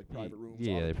theaters open for like private rooms.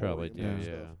 Yeah, they probably do. auditoriums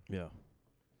yeah. and Yeah. stuff. Yeah,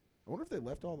 I wonder if they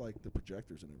left all like the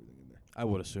projectors and everything in there. I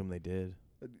would assume they did.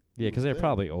 Yeah, because they're They-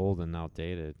 probably old and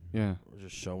outdated. Yeah. Or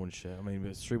just showing shit. I mean,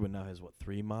 Streetwood now has what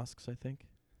 3 mosques, I think.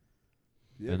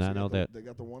 Yeah, And 'cause I they know got the- that- they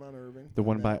got the one on Irving. The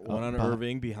one and by- that One on behind-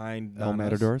 Irving behind El Nanas.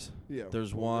 Matadors. Yeah,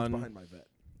 there's well, one- it's behind my vet,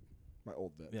 my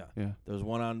old vet. Yeah, Yeah. there's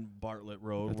one on Bartlett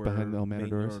Road That's where behind El Main-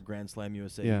 Matadors. or Grand Slam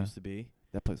USA Yeah. used to be,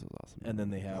 That place was awesome. and then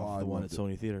they have Oh, I the one at loved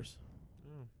it. Sony Theaters.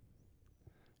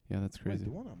 Yeah, that's Wait, crazy.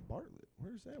 the one on Bartlett.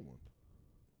 Where's that one?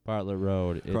 Bartlett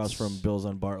Road. Across from it's- Bill's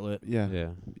on Bartlett. Yeah.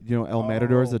 Yeah. You know El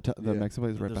Matadors, the yeah. Mexican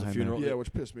place right There's a behind funeral- there. Yeah,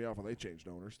 which pissed me off when they changed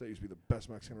owners. They used to be the best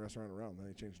Mexican restaurant around. Then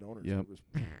they changed owners. Yep. It was,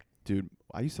 Dude,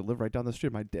 I used to live right down the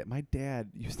street. My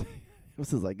dad used to it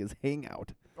was like his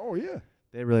hangout. oh yeah.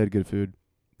 They really had good food.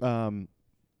 And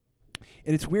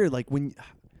it's weird, like when,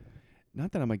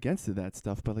 not that I'm against it, that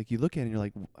stuff, but like you look at it and you're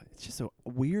like, it's just a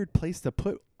weird place to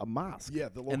put a mosque. Yeah,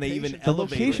 the location. And they even The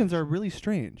elevate it. locations are really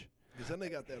strange. Because then they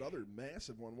got that other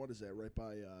massive one. What is that? Right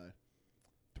by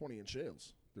 20 and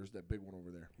Shales. There's that big one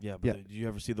over there. Yeah, but Yeah. did you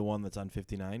ever see the one that's on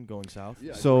 59 going south?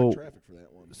 Yeah. So- I direct traffic for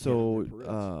that one. So Yeah,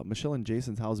 Perez. Michelle and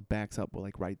Jason's house backs up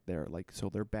like right there, like so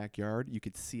their backyard, you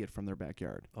could see it from their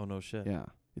backyard. Oh no shit. Yeah,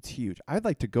 it's huge. I'd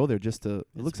like to go there just to. It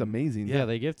It's looks amazing. Yeah,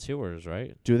 they give tours,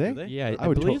 right? Do they? Do they? Yeah, I I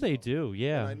would believe tot- they do. And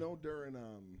Yeah. I know during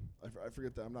I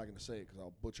forget that I'm not going to say it because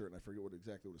I'll butcher it and I forget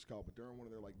exactly what it's called. But during one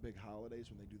of their like big holidays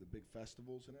when they do the big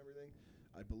festivals and everything,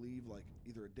 I believe like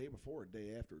either a day before or a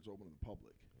day after it's open to the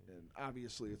public. And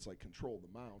obviously it's like controlled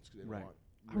amounts because they don't Right. want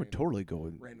I would totally go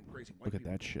and random crazy white look at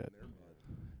people that going shit. in there,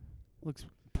 but looks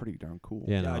pretty darn cool.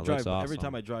 Yeah, Yeah, no, I it drive looks every awesome.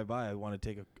 time I drive by. I want to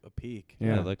take a peek Yeah,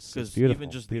 Yeah. it looks it's because beautiful.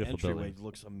 even just the beautiful entryway building.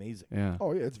 looks amazing. Yeah.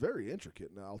 Oh yeah, it's very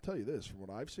intricate. Now I'll tell you this: from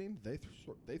what I've seen,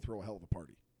 they throw a hell of a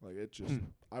party. Like it just,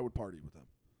 I would party with them.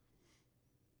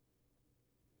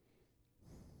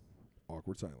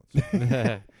 Awkward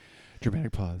silence.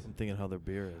 Dramatic pause. I'm thinking how their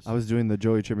beer is. I was doing the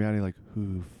Joey Tribbiani like,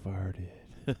 who farted?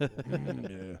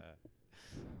 Yeah.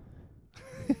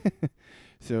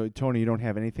 So Tony, you don't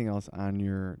have anything else on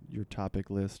your topic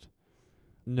list?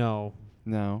 No.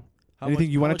 No. How Anything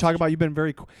much- you how want to much talk did about? You've been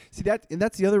very see that, and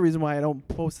that's the other reason why I don't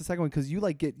post the second one because you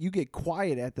get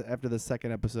quiet after the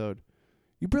second episode.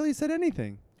 You barely said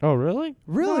anything. Oh, really?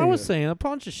 Really? No, I was saying a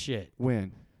bunch of shit,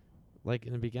 When? like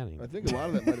in the beginning. I think a lot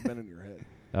of that might have been in your head.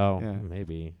 Oh, Yeah.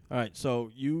 maybe. All right, so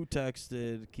you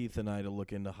texted Keith and I to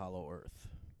look into Hollow Earth.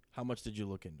 How much did you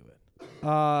look into it?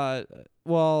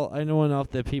 Well, I know enough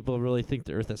that people really think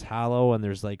the Earth is hollow, and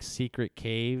there's like secret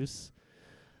caves,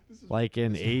 like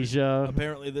in Asia.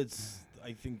 Apparently, that's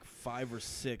I think 5 or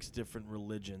 6 different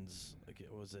religions. Like,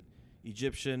 was it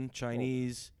Egyptian,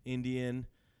 Chinese, Indian,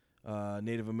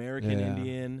 Native American, Yeah.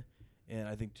 Indian, and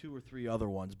I think 2 or 3 other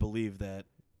ones believe that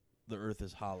the Earth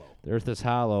is hollow. The Earth is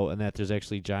hollow, and that there's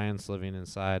actually giants living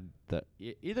inside the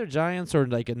either giants or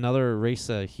like another race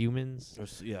of humans. Or,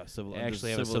 They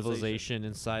actually have a civilization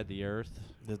inside the Earth.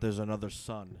 That there's another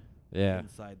sun Yeah.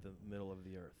 inside the middle of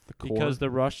the Earth. Because the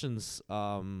Russians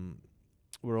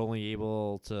were only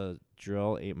able to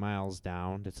drill 8 miles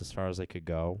down. That's as far as they could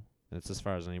go. And it's as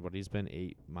far as anybody's been,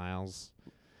 8 miles.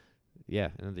 Yeah,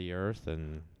 into the Earth,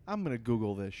 and I'm gonna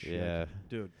Google this shit. yeah.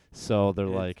 Dude. So they're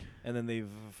It's- like, And then they've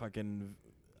fucking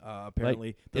Apparently,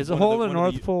 Is there's a one of hole the- in the one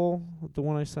of North Pole the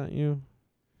one I sent you?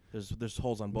 There's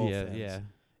holes on both yeah, ends. yeah.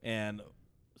 And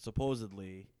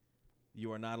supposedly,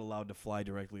 you are not allowed to fly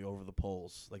directly over the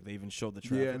poles. Like they even showed the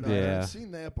traffic. Yeah, no, Yeah. I've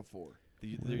seen that before.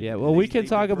 Yeah, well, we can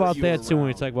talk about you that too when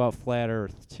we around. talk about flat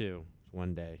Earth too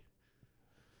one day.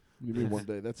 You mean one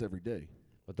day? That's every day.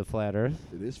 With the flat Earth?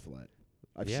 It is flat.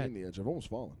 I've Yeah. seen the edge. I've almost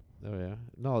fallen. Oh yeah.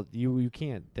 No, you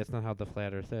can't. That's not how the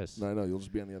flat Earth is. No, I know. You'll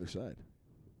just be on the other side.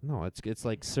 No, it's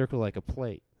like circle like a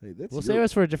plate. Hey, that's We'll your, save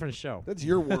us for a different show. That's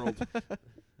your world.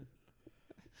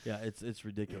 Yeah, it's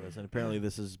ridiculous, and apparently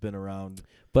this has been around.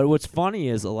 But what's funny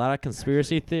is a lot of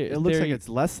conspiracy theories. It looks like it's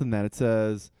less than that. It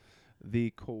says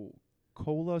the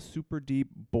Kola super deep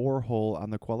borehole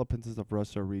on the Kola Peninsula of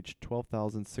Russia reached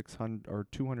 12,600 or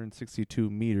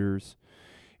 262 meters,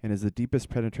 and is the deepest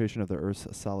penetration of the Earth's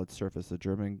solid surface. The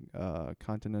German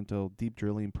continental deep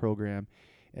drilling program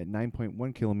at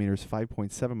 9.1 kilometers,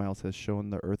 5.7 miles, has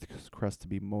shown the Earth's crust to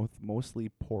be mostly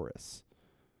porous.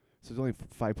 So it's only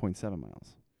 5.7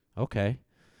 miles. Okay.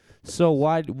 So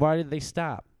why did they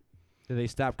stop? Did they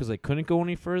stop because they couldn't go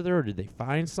any further, or did they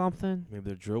find something? Maybe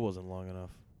their drill wasn't long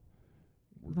enough.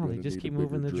 No, they just keep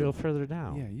moving the drill further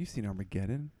down. Yeah, you've seen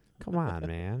Armageddon. Come on,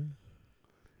 man.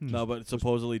 No, but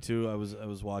supposedly too, I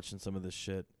was watching some of this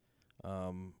shit.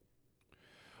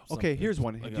 Okay, here's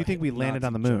one. like Do you a think we landed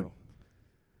on the Nazi moon? joke.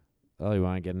 Oh, you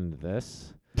want to get into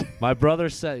this? My brother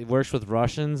said works with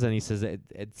Russians, and he says,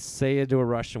 say it to a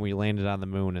Russian, we landed on the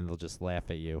moon, and they'll just laugh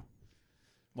at you.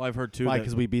 Well, I've heard too. Why? that-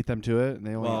 Because we beat them to it, and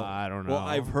they only. Well, I don't know. Well,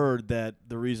 I've heard that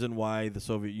the reason why the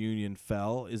Soviet Union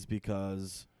fell is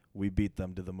because we beat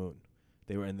them to the moon.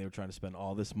 They were trying to spend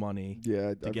all this money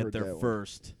Yeah, to I've get heard there that one.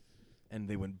 first, and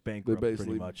they went They bankrupt basically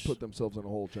pretty much. put themselves in a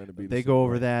hole trying to beat. they us go in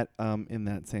over the that in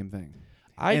that same thing.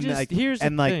 here's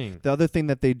and the like thing. the other thing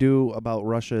that they do about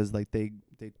Russia is like they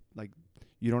like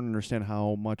you don't understand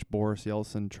how much Boris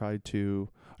Yeltsin tried to.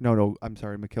 No, I'm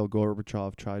sorry, Mikhail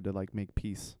Gorbachev tried to like make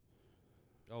peace.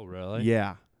 Oh, really?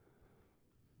 Yeah.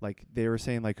 Like they were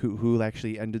saying, like who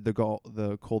actually ended the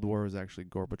Cold War was actually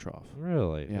Gorbachev.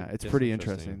 Really? Yeah, it's That's pretty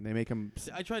interesting. They make him.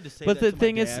 See, I tried to say But that the to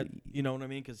thing my is- dad, you know what I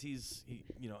mean? Because he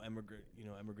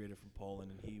emigrated from Poland,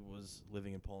 and he was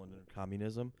living in Poland under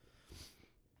communism.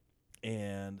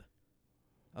 And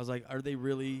I was like, are they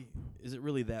really? Is it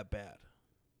really that bad?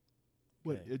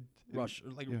 Okay. Russia,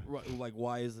 like, yeah. like,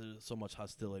 why is there so much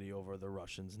hostility over the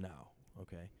Russians now?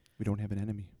 Okay, We don't have an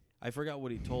enemy. I forgot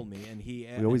what he told me, and he.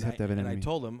 We always and have to have an and I enemy.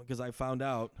 told him because I found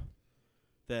out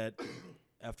that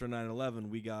after 9/11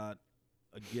 we got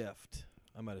a gift.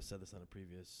 I might have said this on a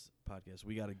previous podcast.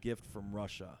 We got a gift from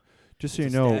Russia Just so you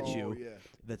It's a know, statue. Oh, yeah.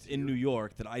 that's in New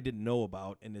York that I didn't know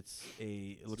about, and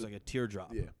it looks like a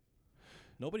teardrop. Yeah.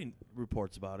 Nobody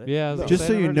reports about it. Yeah. I was No. gonna Just say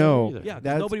so I you never knew know, either. Yeah, 'cause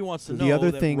That's nobody wants to the know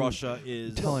other that thing- Russia is.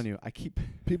 I'm telling you, I keep.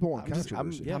 People want I'm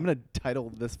controversy. Yeah. gonna title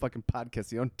this fucking podcast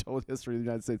 "The Untold History of the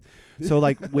United States." So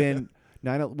like when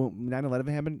 9/11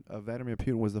 happened, Vladimir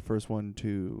Putin was the first one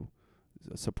to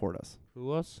support us. Who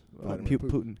was? Vladimir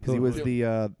Putin, because he was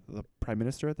the prime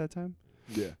minister at that time.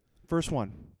 Yeah. First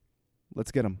one.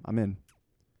 Let's get him. I'm in.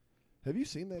 Have you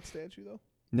seen that statue though?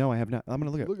 No, I have not. I'm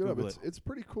gonna look at. Look it up. Google It's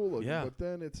pretty cool looking. Yeah. But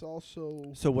then it's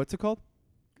also, So what's it called?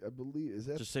 I believe, is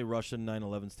that? Just say Russian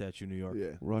 9/11 statue, New York.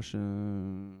 Yeah.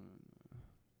 Russian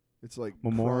It's like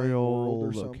Memorial Crime World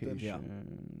or location.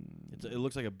 something. Yeah. It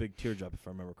looks like a big teardrop if I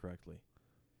remember correctly.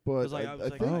 But 'Cause, like, I I was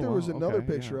like, think oh, there was wow, another okay,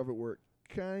 picture yeah. of it where it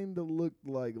kind of looked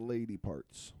like lady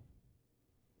parts.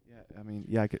 Yeah, I mean,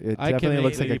 yeah, it I can definitely make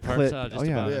looks like a lady parts clit. out just Oh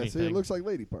yeah, about Yeah, see, anything. it looks like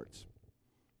lady parts.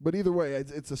 But either way,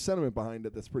 it's a sentiment behind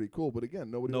it that's pretty cool. But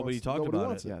again, nobody talked nobody about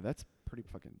wants it. yeah, that's pretty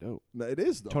fucking dope. No, it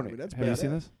is though. Tony, I mean, that's have you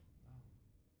seen badass. this?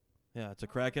 Yeah, it's a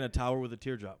crack in a tower with a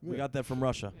teardrop. We Yeah. got that from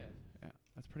Russia. Yeah,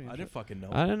 that's pretty. I didn't fucking know.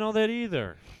 I didn't know that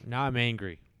either. Now I'm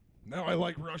angry. Now I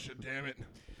like Russia. Damn it.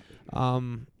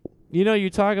 You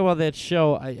talk about that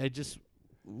show. I just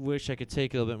wish I could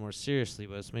take it a little bit more seriously,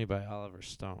 but it's made by Oliver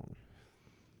Stone.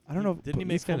 I don't know. Didn't he but-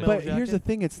 make Full kinda- Metal But here's the Jacket?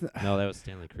 thing. It's. No, that was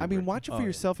Stanley Kubrick. I mean, watch it Oh, for yeah.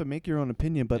 yourself and make your own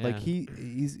opinion. But like Yeah.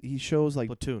 he shows like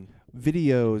Platoon.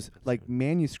 videos, like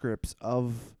manuscripts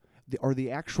of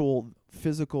the actual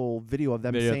physical video of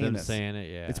them Video of saying them this. saying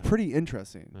it. Yeah. It's pretty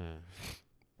interesting. Yeah.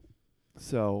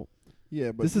 So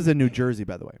Yeah, but this is in New Jersey,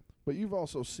 by the way. But you've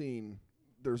also seen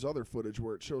there's other footage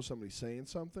where it shows somebody saying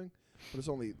something, but it's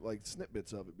only like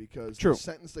snippets of it because True. the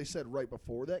sentence they said right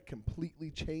before that completely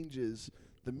changes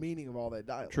the meaning of all that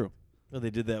dialogue. True. No,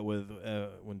 they did that with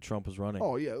when Trump was running.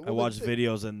 Oh yeah. I watched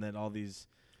videos, and then all these,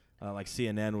 like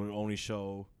CNN would only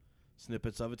show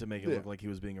snippets of it to make it Yeah. look like he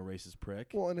was being a racist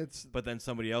prick. Well, and it's But then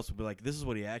somebody else would be like, "This is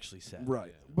what he actually said."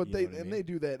 right. But You they know what I mean? they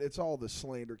do that. It's all the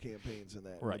slander campaigns and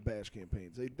that, Right. the bash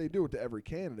campaigns. They do it to every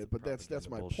candidate. But that's Propaganda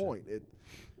my bullshit. point.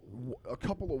 A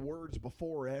couple of words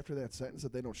before or after that sentence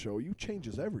that they don't show you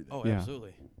changes everything. Oh, Yeah.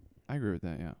 absolutely. I agree with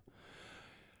that. Yeah.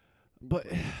 But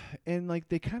and like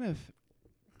they kind of,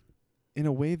 in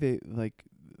a way, they like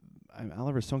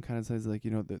Oliver Stone kind of says like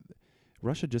that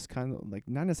Russia just kind of like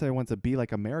not necessarily wants to be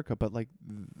like America, but like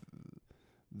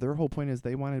their whole point is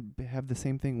they want to have the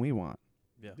same thing we want.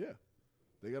 Yeah. Yeah,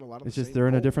 they got a lot of. It's the just same they're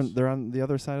in a goals. different. They're on the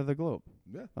other side of the globe.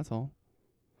 Yeah. That's all.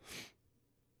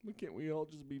 Why can't we all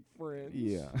just be friends?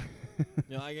 Yeah.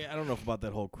 You know, I don't know about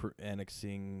that whole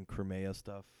annexing Crimea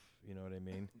stuff. You know what I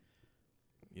mean?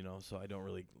 You know, so I don't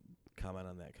really comment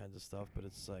on that kinds of stuff. But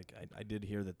it's like I did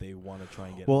hear that they want to try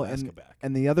and get Well, Alaska back.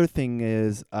 And the other thing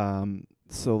is,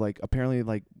 so like apparently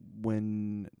like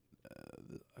when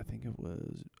I think it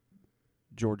was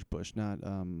George Bush, not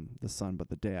the son but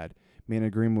the dad, made an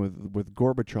agreement with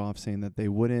Gorbachev saying that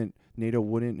NATO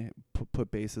wouldn't put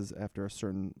bases after a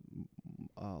certain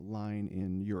line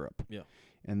in Europe. Yeah.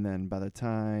 And then by the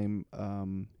time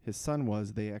his son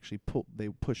was, they actually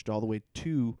pushed all the way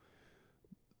to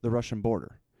the Russian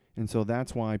border. And so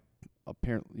that's why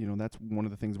apparently, that's one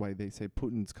of the things why they say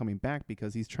Putin's coming back,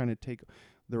 because he's trying to take,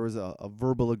 there was a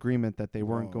verbal agreement that they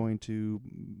weren't going to,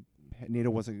 NATO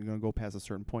wasn't going to go past a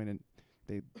certain point, and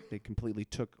they completely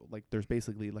took, like, there's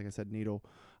basically, like I said, NATO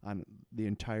on the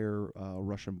entire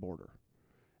Russian border.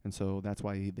 And so that's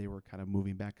why they were kind of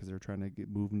moving back, because they're trying to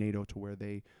move NATO to where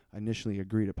they initially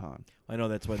agreed upon. I know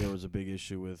that's why there was a big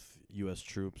issue with U.S.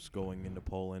 troops going into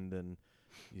Poland and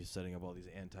setting up all these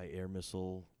anti-air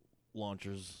missile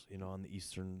launchers, on the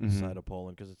eastern side of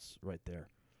Poland, because it's right there,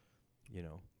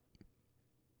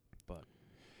 But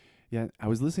yeah, I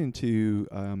was listening to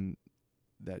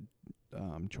that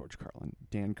George Carlin,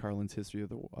 Dan Carlin's History of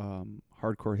the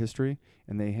Hardcore History,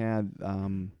 and they had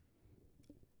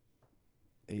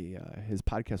his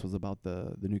podcast was about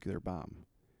the nuclear bomb,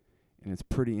 and it's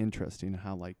pretty interesting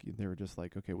how like they were just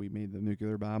like, okay, we made the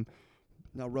nuclear bomb,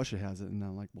 now Russia has it, and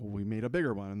now like, well, we made a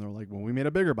bigger one, and they're like, well, we made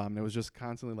a bigger bomb, and it was just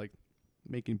constantly like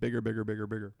making bigger.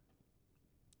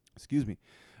 Excuse me.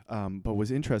 But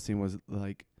what's interesting was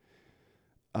like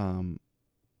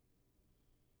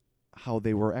how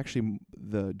they were actually,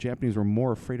 the Japanese were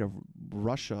more afraid of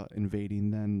Russia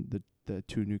invading than the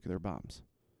two nuclear bombs.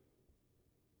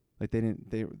 Like they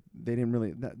didn't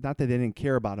really, not that they didn't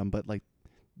care about them, but like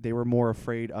they were more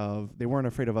afraid of, they weren't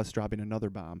afraid of us dropping another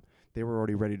bomb. They were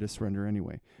already ready to surrender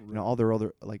anyway. Right. All their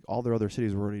other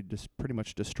cities were already just pretty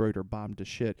much destroyed or bombed to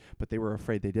shit, but they were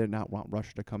afraid, they did not want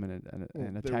Russia to come in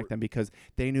and attack them, because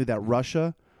they knew that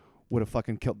Russia would have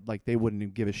fucking killed, like they wouldn't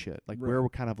even give a shit. Like we're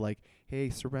kind of like, hey,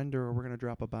 surrender or we're going to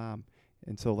drop a bomb.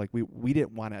 And so like we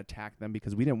didn't want to attack them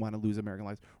because we didn't want to lose American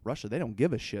lives. Russia, they don't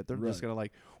give a shit. They're just going to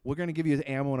like, we're going to give you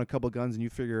ammo and a couple guns and you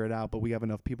figure it out, but we have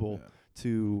enough people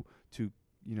to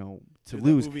Dude,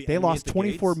 lose. that movie, They Enemy lost at the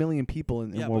 24 Gates? million people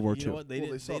in World War You II. know what?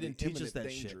 They saw didn't the teach us that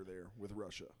danger shit. there with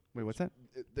Russia. Wait, what's that?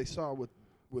 They saw with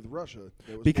Russia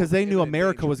there was Because more they knew imminent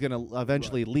America danger. was going to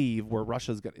eventually leave, where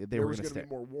Russia's going. They There were was going to going to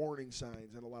stay. be more warning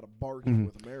signs and a lot of bargaining Mhm.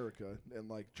 with America and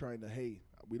like trying to, hey,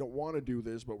 we don't want to do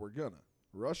this, but we're gonna.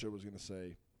 Russia was going to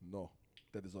say no,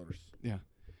 that is ours. Yeah.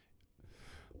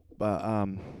 But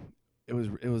it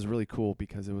was really cool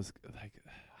because it was like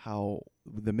how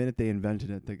the minute they invented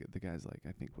it, the guy's like,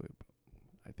 I think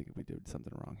we did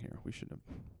something wrong here. We shouldn't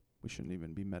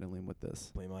even be meddling with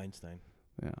this. Blame Einstein.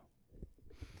 Yeah.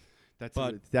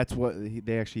 But- That's what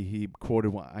he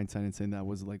quoted Einstein and saying that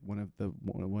was like one of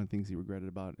the things he regretted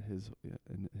about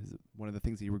one of the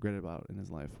things he regretted about in his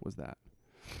life was that.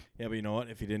 Yeah, but you know what?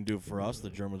 If he didn't do it for us, the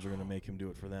Germans are going to make him do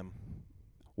it for them.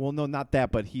 Well, no, not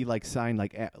that, but he like signed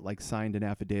signed an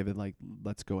affidavit like,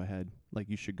 let's go ahead, like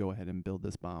you should go ahead and build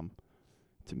this bomb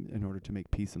in order to make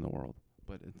peace in the world.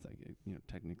 But it's like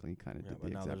technically kind of Yeah, did but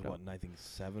the now there's exact I think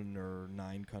 7 or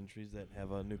 9 countries that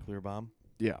have a nuclear bomb.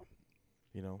 Yeah.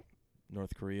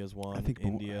 North Korea's one. I think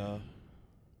India,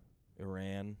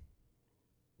 Iran,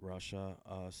 Russia,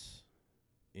 us,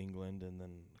 England, and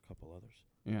then a couple others.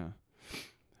 Yeah.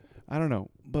 I don't know,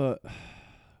 but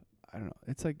I don't know.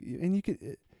 It's like, and you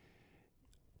could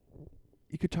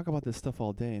talk about this stuff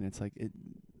all day, and it's like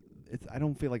it's. I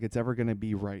don't feel like it's ever gonna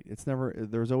be right. It's never.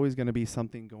 There's always gonna be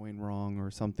something going wrong, or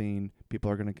something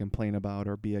people are gonna complain about,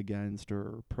 or be against,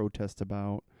 or protest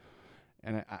about.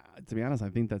 And I to be honest, I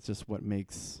think that's just what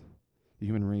makes the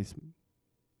human race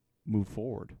move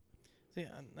forward. See,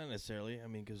 not necessarily. I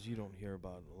mean, because you don't hear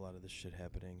about a lot of this shit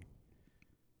happening.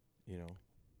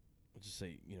 Let's just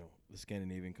say, the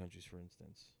Scandinavian countries, for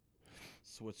instance.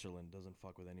 Switzerland doesn't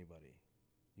fuck with anybody.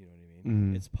 You know what I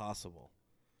mean? Mhm. It's possible.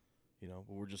 You know,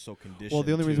 but we're just so conditioned. Well,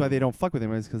 the only reason why to- they don't fuck with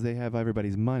him is because they have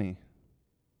everybody's money.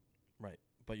 Right.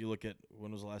 But you look at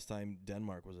when was the last time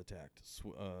Denmark was attacked?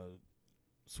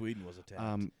 Sweden was attacked.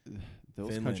 Those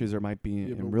Finland. countries might be Yeah,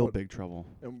 but in real what- big trouble.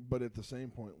 But at the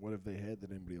same point, what if they had that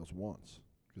anybody else wants?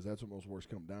 Because that's what most wars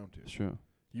come down to. It's true.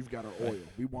 You've got our oil.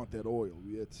 We want that oil.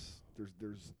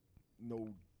 There's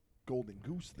no golden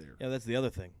goose there. Yeah, that's the other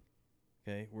thing.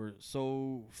 Okay, we're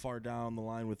so far down the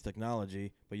line with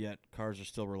technology, but yet cars are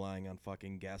still relying on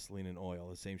fucking gasoline and oil,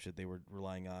 the same shit they were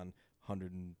relying on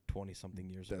 120 something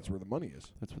years That's ago. where the money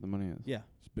is. That's what the money is. Yeah,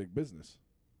 It's big business.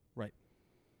 Right.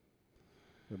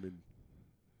 I mean,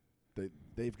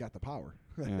 they've got the power.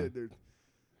 Yeah.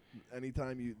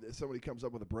 Anytime somebody comes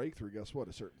up with a breakthrough, guess what?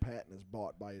 A certain patent is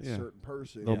bought by a Yeah. certain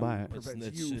person. They'll who buy it. Prevents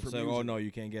it's you it's from like, using oh it. no,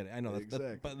 you can't get it. I know,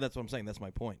 Exactly. but that's what I'm saying. That's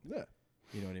my point. Yeah.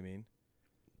 You know what I mean?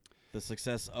 The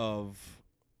success of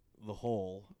the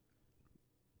whole,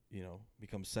 you know,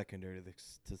 becomes secondary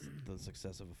to the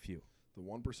success of a few. The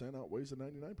 1% outweighs the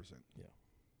 99%.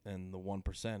 And the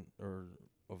 1% or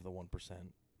of the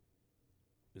 1%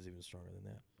 is even stronger than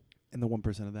that. And the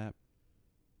 1% of that.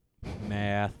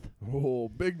 Math. Oh,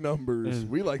 big numbers. Mm.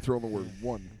 We like throwing the word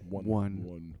one.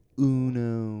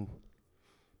 Uno.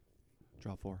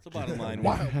 Draw 4. So bottom line,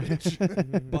 Wow,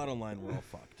 bitch. bottom line, we're all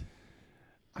fucked.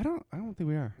 I don't think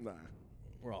we are. Nah.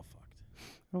 We're all fucked. I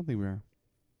don't think we are.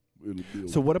 It'll be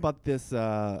So what about this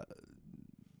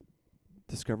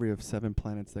discovery of 7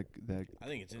 planets that I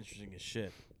think it's interesting as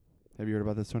shit. have you heard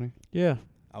about this, Tony? Yeah.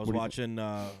 I was What do you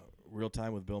watching Real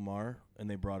Time with Bill Maher, and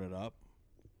they brought it up.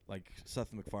 Like,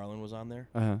 Seth MacFarlane was on there,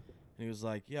 Uh-huh. and he was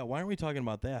like, yeah, why aren't we talking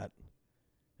about that?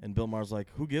 And Bill Maher's like,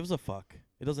 who gives a fuck?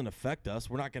 It doesn't affect us.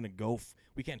 We're not going to go.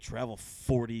 We can't travel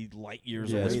 40 light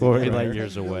years Yeah, away. it's to 40 get light there.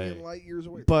 years 10 away. million light years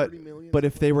away. But 30 million, But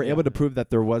if they were Yeah. able to prove that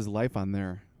there was life on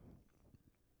there,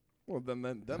 well, then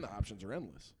the options are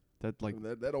endless. that like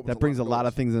that opens that brings a lot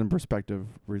of doors. things in perspective.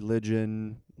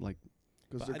 Religion, like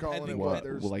Because But they're I calling it think what? what-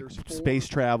 There's, like there's four, space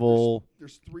travel.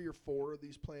 There's 3 or 4 of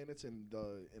these planets in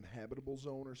the inhabitable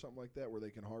zone or something like that, where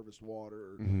they can harvest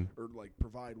water Mhm. or like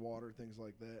provide water, things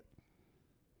like that.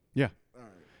 Yeah. All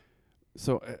right.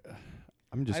 So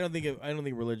I'm just I don't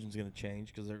think religion's going to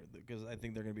change because I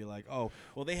think they're going to be like, oh,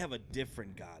 well, they have a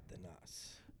different God than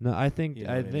us. No, I think You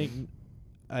know I what I think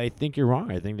I think you're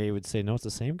wrong. I think they would say no, it's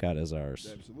the same God as ours.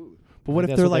 Absolutely. But what think if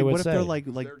that's they're what they like would what if they're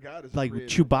say. like Their God is the like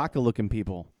creator. Chewbacca looking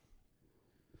people?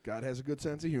 God has a good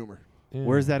sense of humor. Yeah.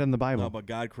 Where's that in the Bible? No, but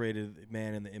God created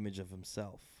man in the image of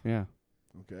himself. Yeah.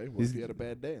 Okay. Well, He's- if he had a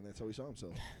bad day and that's how he saw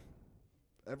himself.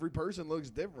 Every person looks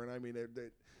different. I mean,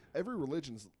 every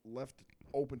religion's left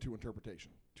open to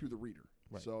interpretation to the reader.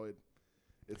 Right. So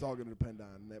it's all going to depend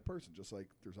on that person. Just like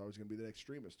there's always going to be the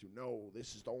extremist who no,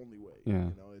 this is the only way. Yeah.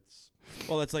 You know, it's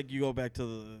Well, it's like you go back to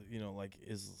the like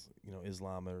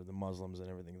Islam or the Muslims and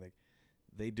everything. Like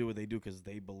they do what they do because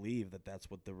they believe that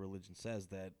that's what the religion says,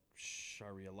 that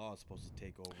Sharia law is supposed to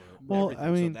take over. Well, everything.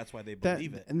 I mean, so that's why they That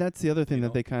believe it. and that's the other thing you that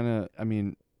know? they kind of. I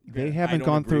mean, they I haven't don't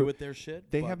gone agree through. with their shit.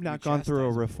 They but have we not gone through a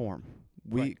chastise them. reform.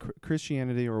 We Right.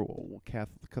 Christianity or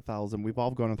Catholicism, we've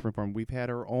all gone through reform. We've had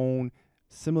our own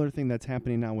similar thing that's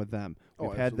happening now with them. Oh,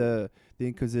 We've had the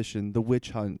Inquisition, the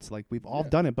witch hunts. Like we've all Yeah.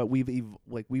 done it, but we've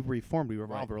reformed. We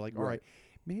evolved. Right. We're like, all right,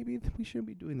 maybe we shouldn't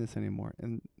be doing this anymore.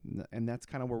 And that's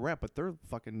kind of where we're at. But they're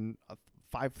fucking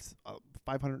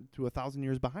 500 to 1,000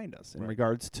 years behind us in Right.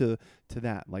 regards to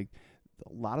that. Like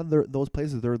a lot of those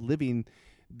places, they're living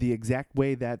the exact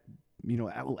way that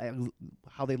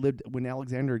how they lived when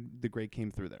Alexander the Great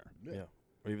came through there. Yeah.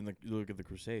 Or even you look at the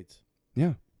Crusades.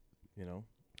 Yeah. You know,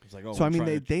 it's like, oh, So I we're mean,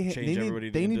 trying to they change everybody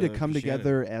need to into come Christianity.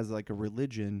 together as like a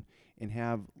religion and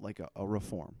have like a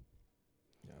reform.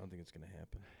 Yeah, I don't think it's gonna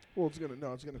happen. well, it's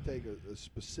gonna take a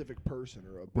specific person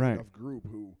or a big Right. enough group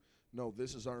who no,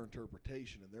 this is our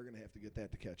interpretation, and they're gonna have to get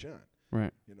that to catch on.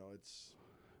 Right. You know, it's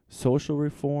Social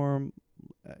reform,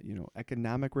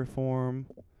 economic reform,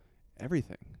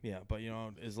 everything. Yeah, but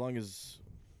as long as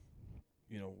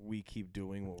we keep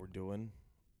doing what we're doing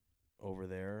over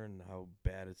there, and how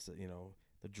bad it's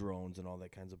the drones and all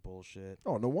that kinds of bullshit.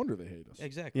 oh, no wonder they hate us.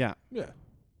 Exactly. Yeah. Yeah.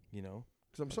 You know.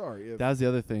 Because I'm sorry, if That was the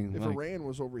other thing. if like, Iran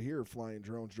was over here flying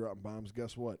drones, dropping bombs,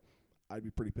 guess what? I'd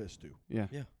be pretty pissed too. yeah.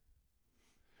 Yeah.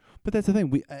 But that's the thing.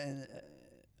 We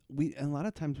a lot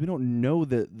of times we don't know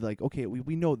that. Like, okay,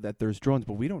 we know that there's drones,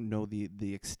 but we don't know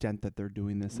the extent that they're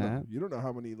doing this No, at. you don't know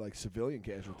how many like civilian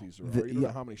casualties there The- are. You don't yeah,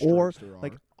 know how many or, strikes there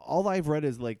Like are. all I've read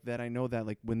is like that. I know that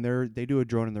like when they do a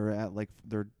drone and they're at like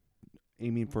they're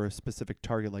aiming for a specific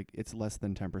target, like it's less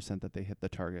than 10% that they hit the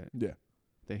target. Yeah.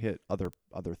 They hit other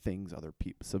things, other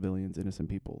civilians, innocent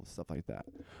people, stuff like that.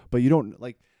 But you don't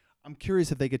like. I'm curious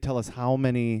if they could tell us how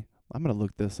many. I'm gonna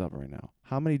look this up right now.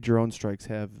 How many drone strikes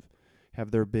have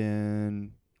there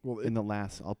been Well, in the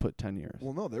last? I'll put 10 years.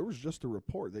 well, no, there was just a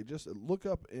report. They just look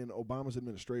up in Obama's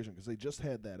administration because they just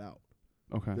had that out.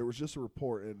 Okay. There was just a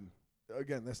report, and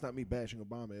again, that's not me bashing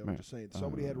Obama. I'm Right. just saying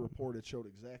somebody had a report that showed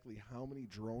exactly how many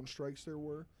drone strikes there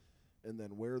were, and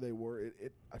then where they were.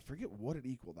 I forget what it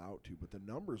equaled out to, but the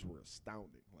numbers were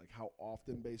astounding. Like how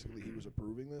often basically he was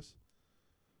approving this.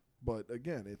 But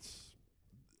again, it's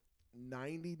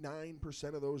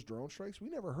 99% of those drone strikes we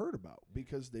never heard about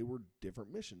because they were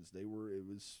different missions. It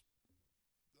was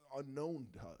unknown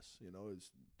to us. You know,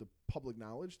 it's the public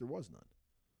knowledge. There was none.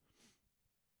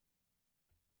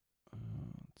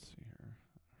 Let's see here.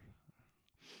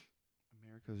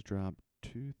 America's dropped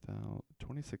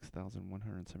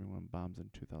 26,171 bombs in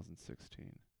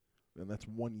 2016. And that's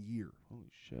 1 year. Holy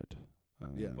shit.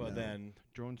 Yeah. But No. then,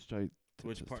 Drone strike.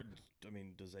 which part? statistics. I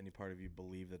mean, does any part of you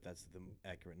believe that that's the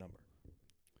accurate number?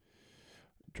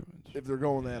 Drones. If they're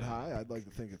going that high, I'd like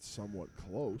to think it's somewhat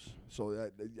close.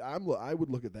 So I would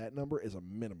look at that number as a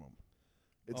minimum.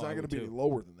 It's Oh, not I going to would be any too.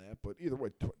 lower than that, but either way,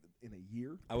 in a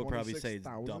year, I would probably say it's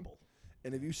 26,000. double.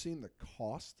 And have you seen the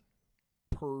cost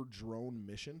per drone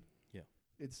mission? Yeah.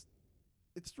 It's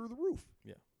through the roof.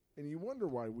 Yeah. And you wonder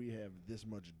why we have this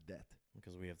much debt.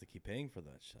 Because we have to keep paying for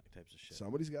that types of shit.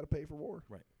 Somebody's got to pay for war.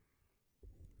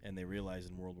 And they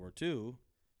realized in World War II,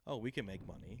 oh, we can make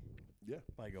money Yeah.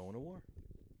 by going to war.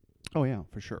 Oh yeah,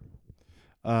 for sure.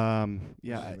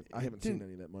 Yeah, I haven't seen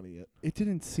any of that money yet. It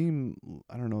didn't seem.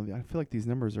 I don't know. I feel like these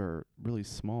numbers are really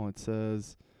small. It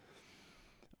says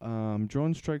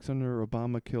drone strikes under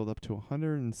Obama killed up to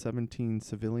 117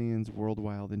 civilians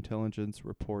worldwide. Intelligence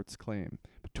reports claim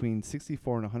between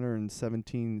 64 and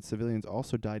 117 civilians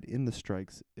also died in the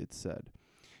strikes. It said.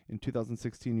 In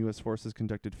 2016, U.S. forces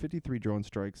conducted 53 drone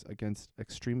strikes against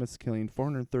extremists, killing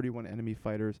 431 enemy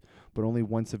fighters, but only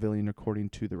one civilian, according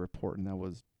to the report, and that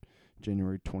was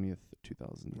January 20th,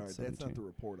 2017. All right, that's not the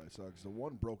report I saw because the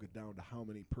one broke it down to how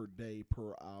many per day,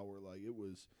 per hour. Like it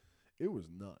was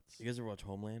nuts. You guys ever watch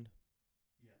Homeland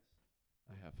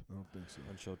I have. I don't think so.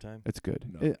 on Showtime? It's good.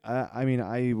 No. I mean,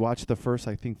 I watched the first,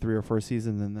 I think, 3 or 4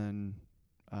 seasons, and then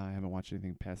I haven't watched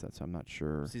anything past that, so I'm not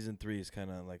sure. Season 3 is kind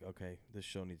of like, okay, this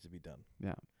show needs to be done.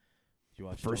 Yeah. You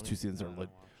watch First Tony? 2 seasons are No,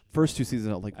 first 2 seasons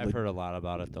are like I've heard a lot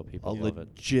about it though. a People love it.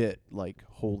 legit like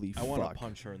holy I want fuck. to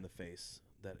punch her in the face,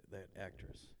 that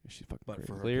actress. She's fucking But crazy.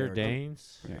 for her Clear character.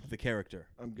 Danes. Yeah. The character.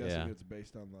 I'm guessing Yeah. it's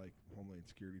based on like Homeland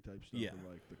Security type stuff, Yeah. and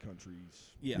like the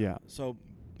countries. Yeah. Yeah. So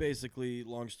basically,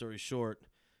 long story short,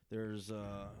 there's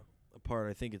a part,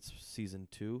 I think it's season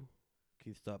 2.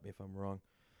 Keith, stop me if I'm wrong.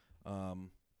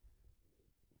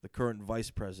 The current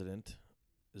vice president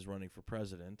is running for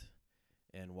president,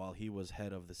 and while he was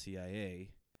head of the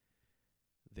CIA,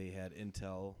 they had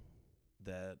intel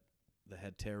that the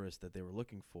head terrorist that they were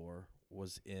looking for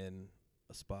was in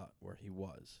a spot where he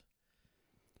was.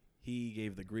 He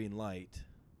gave the green light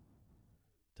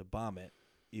to bomb it,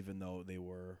 even though they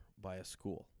were by a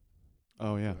school.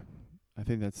 Oh yeah. I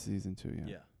think that's season 2, yeah.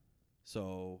 Yeah.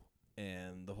 So,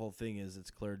 and the whole thing is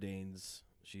it's Claire Danes.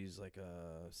 She's like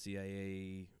a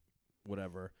CIA,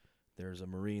 whatever. There's a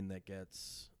Marine that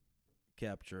gets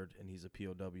captured, and he's a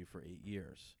POW for 8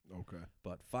 years. Okay.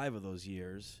 But 5 of those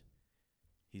years,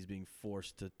 he's being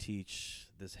forced to teach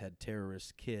this head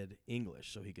terrorist kid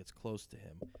English, so he gets close to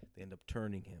him. They end up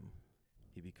turning him.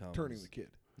 He becomes... Turning the kid.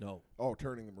 No, Oh,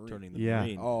 turning the Marine. turning the Yeah.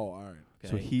 Marine. Oh, all right.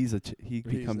 So okay? he He's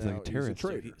becomes now- like a he's a terrorist.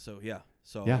 traitor. So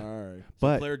So Yeah. All right. So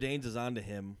But Claire Danes is onto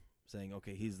him, saying,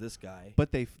 "Okay, he's this guy."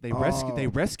 but they Oh.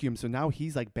 rescue him, so now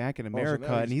he's like back in so America,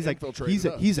 now and he's he's like infiltrated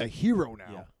us. he's a hero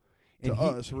now. Yeah. And To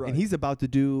us, right. And he's about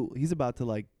to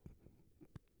like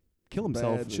kill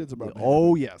himself. Bad shit's about to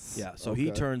Oh happen. yes. Yeah, so he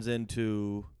Okay. turns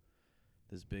into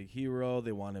this big hero.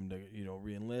 They want him to,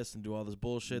 re-enlist and do all this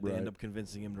bullshit. They Right. end up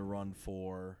convincing him to run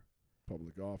for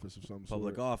Public office of some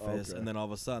public sort. office, Okay. and then all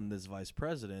of a sudden, this vice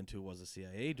president, who was a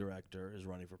CIA director, is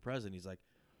running for president. He's like,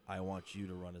 "I want you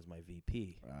to run as my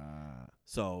VP."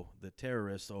 So the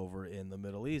terrorist over in the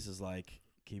Middle East is like,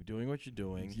 "Keep doing what you're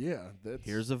doing. Yeah, that's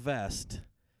Here's a vest.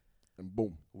 and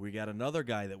boom. We got another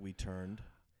guy that we turned.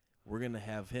 We're going to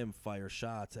have him fire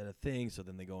shots at a thing." So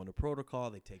then they go into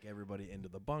protocol. They take everybody into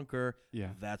the bunker.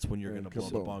 Yeah. That's when you're going And to blow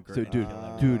the kaboom. bunker. So and dude, kill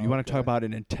everybody. dude, you want to okay. talk about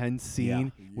an intense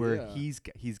scene where Yeah.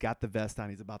 he's got the vest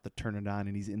on, he's about to turn it on,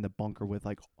 and he's in the bunker with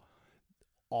like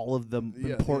all of the Yeah,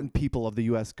 important people of the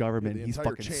U.S. government. the he's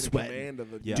entire fucking chain of sweating. command of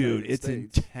the Yeah. Dude, United it's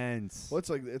States. intense. Well,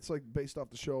 it's like based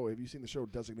off the show. Have you seen the show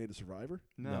Designated Survivor?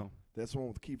 No. That's the one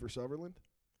with Kiefer Sutherland.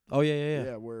 Oh,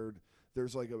 yeah. Where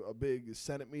there's like a big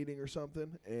Senate meeting or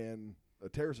something, and a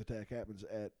terrorist attack happens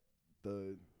at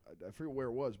I forget where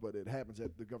it was, but it happens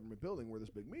at the government building where this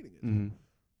big meeting is. Mm-hmm.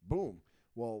 Boom.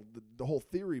 Well, the whole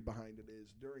theory behind it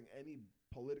is during any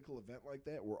political event like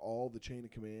that, where all the chain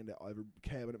of command, every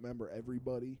cabinet member,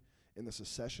 everybody in the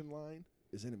secession line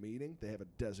is in a meeting, they have a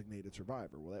designated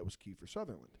survivor. Well, that was Kiefer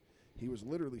Sutherland. He was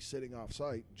literally sitting off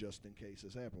site just in case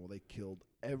this happened. Well, they killed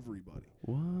everybody.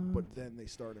 What? But then they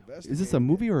start investigating. Is this a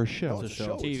movie or a show? No, It's a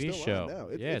show. It's TV still show. on now.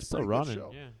 Yeah, it's still a pretty running. good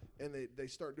show. Yeah. And they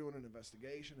start doing an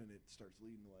investigation, and it starts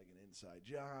leading to like an inside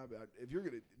job. If you're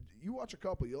you watch a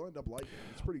couple, you'll end up liking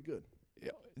it. It's pretty good.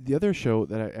 The other show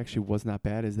that I actually was not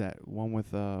bad is that one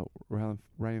with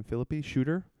Ryan Phillippe,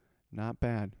 Shooter. Not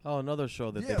bad. Oh, another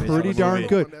show that Yeah, they based Pretty on a darn movie.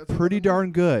 good. That's Pretty another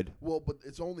darn good. Well, but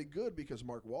it's only good because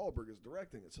Mark Wahlberg is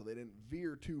directing it, so they didn't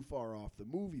veer too far off the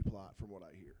movie plot, from what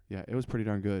I hear. Yeah, it was pretty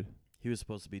darn good. He was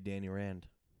supposed to be Danny Rand.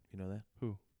 You know that?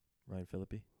 Who? Ryan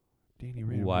Phillippe. Danny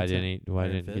Rand. Why what's that? didn't he? Why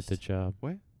Iron didn't he get the Fist? job?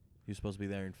 He was supposed to be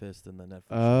the Iron Fist in the Netflix.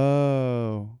 show.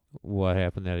 Oh. What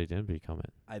happened that he didn't become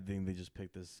it? I think they just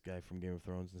picked this guy from Game of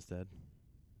Thrones instead.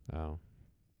 Oh.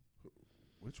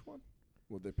 Which one?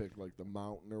 Would they pick like the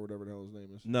Mountain or whatever the hell his name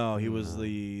is? No, he was No.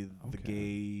 the Okay.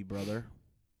 gay brother.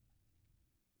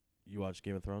 You watch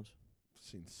Game of Thrones? I've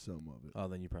seen some of it. Oh,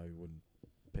 then you probably wouldn't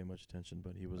pay much attention.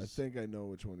 But he was. I think I know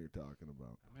which one you're talking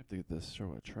about. I have to get this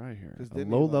show a try here. 'Cause A didn't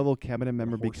he, low-level like, cabinet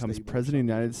member horse becomes stable or president of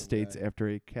the something United for some States guy? after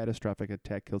a catastrophic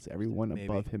attack kills everyone Maybe.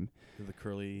 above him. the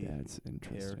curly That's hair,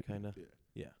 interesting. kind of. Yeah.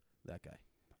 Yeah, that guy.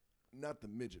 Not the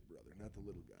midget brother, not the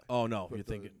little guy. Oh no, But you're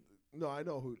thinking No, I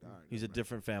know who. All right, he's a never mind.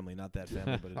 different family, not that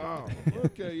family, but a Oh, different family.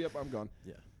 okay. Yep, I'm gone.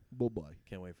 Yeah. Bye-bye.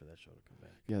 Can't wait for that show to come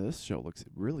back. Yeah, this show looks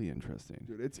really interesting.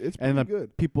 Dude, it's pretty And the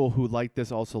good. people who like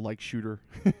this also like Shooter.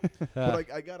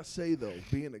 But I gotta say though,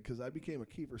 being because I became a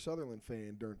Kiefer Sutherland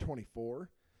fan during 24,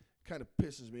 kind of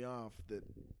pisses me off that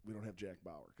we don't have Jack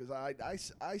Bauer. Because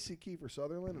I see Kiefer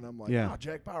Sutherland and I'm like, Yeah. oh,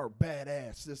 Jack Bauer,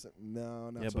 badass. No,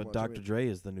 not Yeah, so but much. I Dr. mean, Dre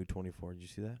is the new 24. Did you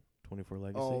see that? 24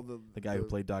 Legacy. oh, the guy who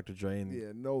played Dr. Dre and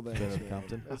Yeah, no thanks, Straight Outta man.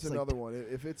 Compton. That's I was like- another one.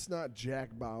 If it's not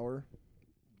Jack Bauer,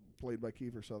 played by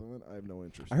Kiefer Sutherland, I have no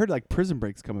interest. I heard like Prison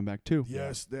Break's coming back too.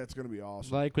 Yes, that's gonna be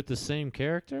awesome. Like with the same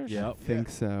characters? yeah, I think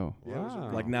so. Yeah, it was a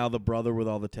Wow. like now the brother with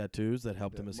all the tattoos that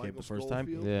helped Yeah, him escape Michael the first time.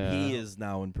 Schofield. Yeah. He is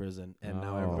now in prison, and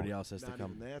now Oh. everybody else has to Not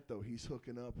come. even that though. He's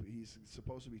hooking up. He's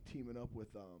supposed to be teaming up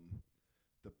with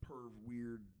the perv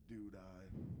weird dude.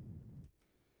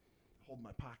 Hold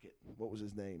my pocket. What was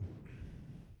his name?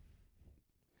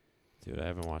 Dude, I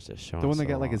haven't watched this show. The in one that so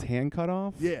got like his long. hand cut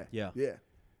off? Yeah, Yeah. yeah.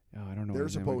 Oh, I don't know. They're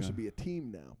what his name supposed to was. be a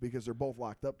team now because they're both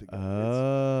locked up together.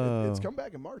 Oh. It's come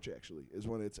back in March actually is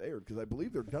when it's aired because I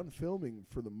believe they're done filming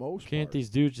for the most Can't part. these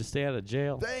dudes just stay out of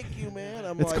jail? Thank you, man.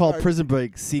 I'm It's like, called all right, Prison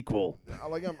Break sequel.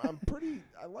 I'm pretty.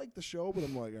 I like the show, but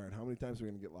I'm like, all right, how many times are we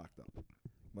gonna get locked up?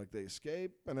 Like they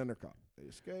escape and then they're caught. They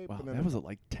escape Wow, and then that was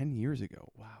like 10 years ago.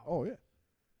 Wow. Oh yeah.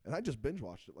 And I just binge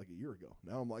watched it like a year ago.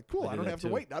 Now I'm like, cool. I I did don't that have to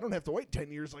too. wait. I don't have to wait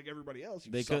 10 years like everybody else.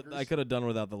 You They suckers. I could have done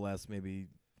without the last maybe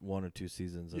 1 or 2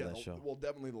 seasons of Yeah, that show. well,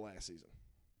 definitely the last season.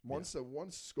 Once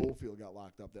Schofield got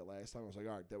locked up that last time, I was like,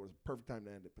 all right, that was a perfect time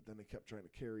to end it. But then they kept trying to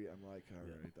carry it. I'm like, all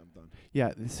Yeah. right, I'm done.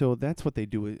 Yeah, so that's what they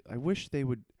do. I wish they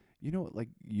would,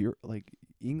 like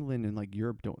England and like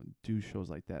Europe don't do shows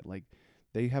like that. Like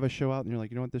they have a show out and you're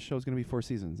like, you know what, this show's gonna be 4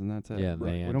 seasons and that's it. Yeah, Right.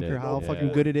 they We don't end care it. how Yeah. fucking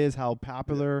good it is, how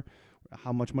popular,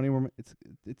 how much money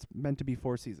it's meant to be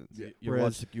 4 seasons. Yeah.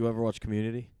 You ever watch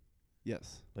Community?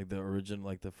 Yes. Like the original,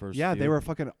 like the first. Yeah, they few? were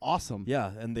fucking awesome.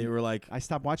 Yeah, and they were like. I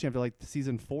stopped watching after like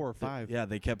season 4 or 5. Yeah,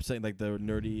 they kept saying like the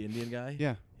nerdy Indian guy.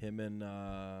 Yeah. Him and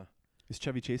Is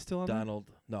Chevy Chase still on there? Donald.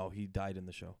 No, he died in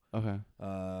the show. Okay.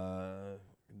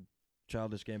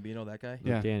 Childish Gambino, that guy.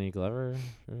 Yeah. Danny Glover.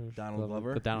 Donald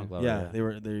Glover? But Donald Glover. Yeah, they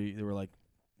were like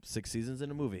 6 seasons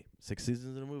in a movie. 6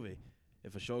 seasons in a movie.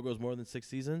 If a show goes more than 6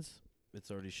 seasons, it's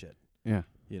already shit. Yeah.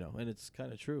 You know, and it's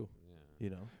kind of true. You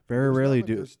know, Very There's rarely not,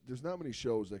 do. There's not many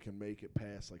shows that can make it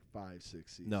past like 5,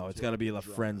 6 seasons. no, it's without got to be being a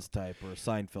drawn Friends out. type or a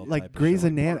Seinfeld Like type. Grey's of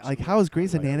show. Anatomy. Parks Like and how is Rec.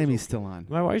 Grey's Like, that was Anatomy okay. still on?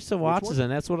 My wife still Which watches one? it,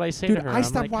 and that's what I say Dude, to her. I I'm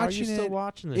stopped like, how are watching you still it.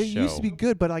 watching this It show? used to be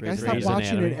good, but like I Grey's stopped Grey's watching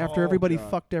it Anatomy. after Oh, everybody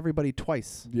God. fucked everybody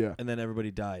twice. Yeah. And then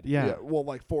everybody died. Yeah. Well,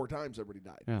 like 4 times everybody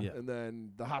died. Yeah. Yeah. And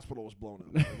then the hospital was blown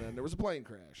up. And then there was a plane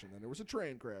crash. And then there was a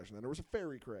train crash. And then there was a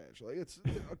ferry crash. Like, it's,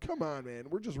 come on, man.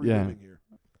 We're just Yeah. reliving here.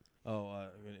 Oh, I'm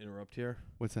gonna interrupt here.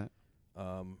 What's that?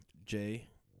 Jay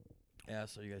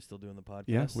asked, "Are you guys still doing the podcast?"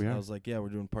 Yeah, we And are. I was like, "Yeah, we're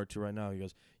doing part 2 right now." He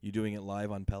goes, "You doing it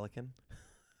live on Pelican?"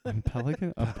 On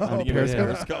Pelican? On Oh, You know,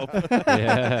 Periscope? Periscope.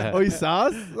 Yeah. Oh, you saw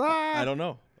us? I don't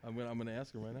know. I'm gonna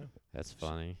ask him right now. That's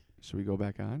funny. Should we go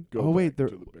back on? Go oh wait, back there.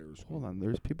 to the Bears. Hold on.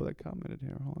 There's people that commented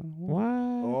here. Hold on. What?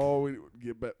 Oh, we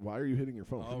get back. Why are you hitting your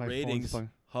phone? Oh, My phone's ratings. fine.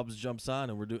 Hubs jumps on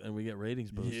and we get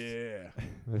ratings boost. Yeah.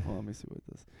 Hold on, let me see what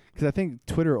this. Because I think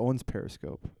Twitter owns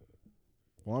Periscope.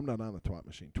 Well, I'm not on the twat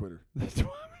machine. Twitter.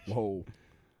 Whoa.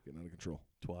 Getting out of control.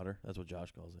 Twatter. That's what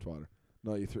Josh calls it. Twatter.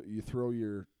 No, you throw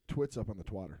your twits up on the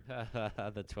twatter.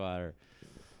 The twatter.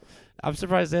 I'm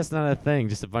surprised that's not a thing.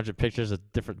 Just a bunch of pictures of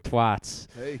different twats.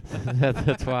 Hey,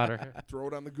 The twatter. throw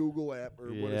it on the Google app or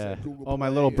what is Yeah. that? Google Oh, my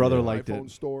Play little or brother the liked iPhone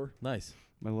it. store. Nice.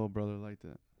 My little brother liked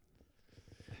it.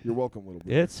 You're welcome, little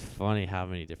brother. It's funny how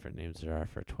many different names there are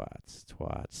for twats.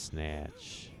 Twat,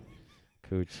 snatch,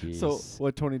 coochies. So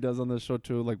what Tony does on this show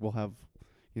too, like we'll have,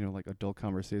 like adult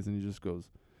conversation. He just goes,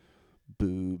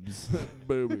 boobs.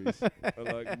 Boobies. I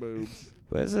like boobs.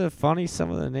 But isn't it funny, some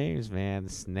of the names, man?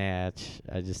 Snatch.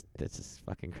 That just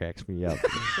fucking cracks me up.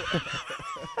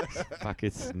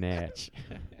 Fucking snatch.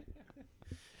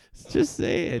 Just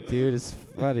say it, dude. It's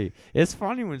funny. It's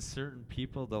funny when certain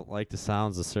people don't like the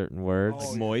sounds of certain words.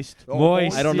 Oh, Moist.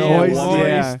 Moist. I don't know. Yeah, Moist, what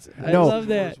yeah. moist. I No. love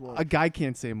that. A guy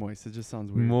can't say moist. It just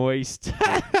sounds weird. Moist.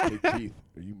 Hey, Keith,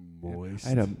 are you moist? I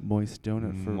had a moist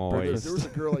donut for Moist. breakfast. There was a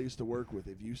girl I used to work with.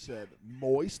 If you said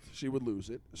moist, she would lose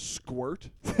it. Squirt,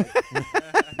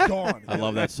 gone. I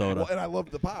love that soda. Well, and I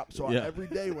loved the pop. So Yeah. every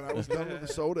day when I was done with the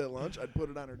soda at lunch, I'd put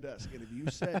it on her desk. And if you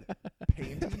said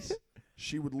panties,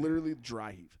 she would literally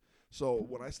dry heave. So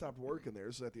when I stopped working there,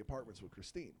 this is at the apartments with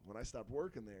Christine. When I stopped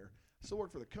working there, I still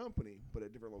worked for the company, but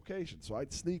at different locations. So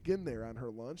I'd sneak in there on her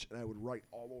lunch, and I would write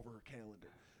all over her calendar.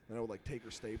 And I would take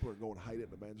her stapler and go and hide it in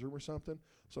the men's room or something.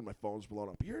 So my phone's blown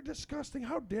up. You're disgusting.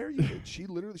 How dare you? And she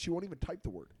won't even type the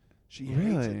word. She hates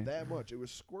Really? it that much. It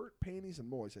was squirt, panties, and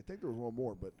moist. I think there was one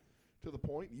more, but to the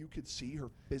point you could see her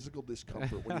physical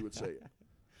discomfort when you would say it.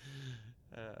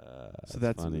 So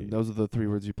that's funny. those are the three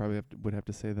words you probably would have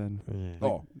to say then. Yeah.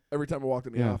 Oh, every time I walked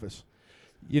in the Yeah. office.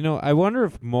 I wonder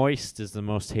if moist is the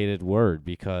most hated word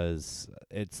because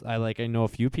I know a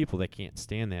few people that can't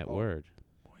stand that Oh. word.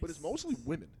 But it's mostly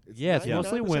women. It's Yeah, it's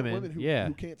mostly 99% women, who, yeah.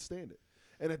 who can't stand it.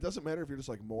 And it doesn't matter if you're just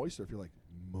moist or if you're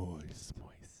moist.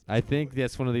 I think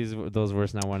that's one of those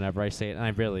words now whenever I say it, and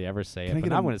I barely ever say Can I it, get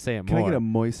but a I'm going to say it Can more. I get a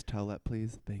moist towelette,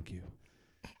 please? Thank you.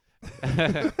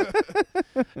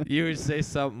 You would say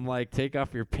something like, take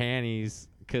off your panties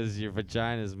because your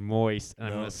vagina is moist, and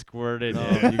I'm No. going to squirt it No,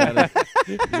 in. you gotta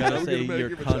I'm say gonna make your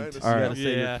your cunt. vagina You smell. gotta say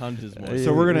Yeah. your cunt is Yeah. moist.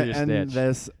 So we're with gonna your end snatch.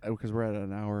 this because we're at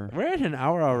an hour. We're at an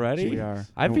hour already? We are.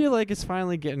 I feel like it's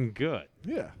finally getting good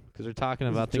Yeah. because we're talking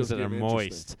This about is things just that are getting interesting.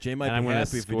 moist. Jay might And I'm be gonna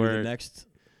happy if we do the squirt. next.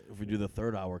 If we do the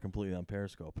third hour completely on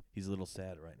Periscope, he's a little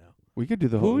sad right now. We could do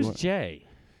the whole. Who's Jay?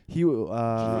 He?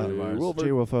 Wilford.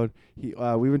 Jay Wilford. He.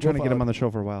 We've been trying to get him Wilford. on the show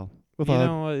for a while. You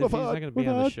know what? If he's Wilford. not going to be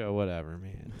on the Wilford. show, whatever,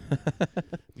 man.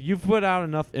 You've put out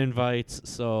enough invites,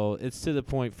 so it's to the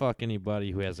point. Fuck anybody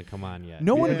who hasn't come on yet.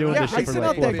 No We've one. been doing Yeah, this I shit for sent like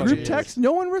out 4 that or 5 group years. text.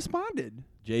 No one responded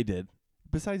Jay did.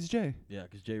 besides Jay. Yeah,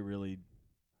 because Jay really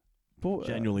But,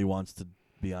 genuinely wants to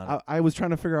be on it. I was trying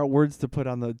to figure out words to put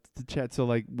on the chat. So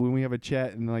when we have a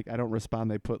chat and I don't respond,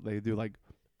 they do like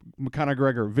Conor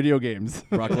Gregor video games.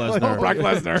 Brock Lesnar. Brock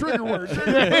Lesnar. Trigger word.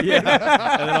 Trigger word.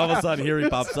 yeah. And then all of a sudden, here he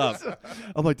pops up.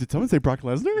 I'm like, did someone say Brock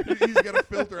Lesnar? He's got a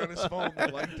filter on his phone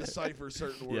that decipher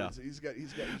certain Yeah. words. He's got.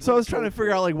 So I was trying to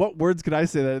figure out what words could I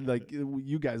say that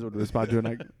you guys would respond to, and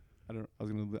I don't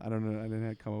know. I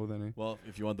didn't come up with any Well,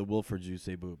 if you want the Wilfords, you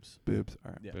say boobs. boobs.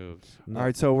 All right. Yeah. Boobs. All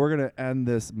right. So we're gonna end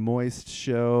this moist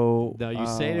show. No, you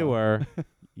say to her,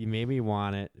 you made me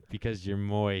want it because you're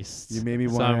moist. You made me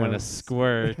so want I'm going to it.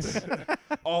 squirt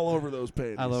all over those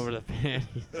panties. all over the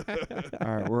panties.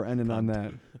 All right. We're ending on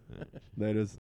that. That is.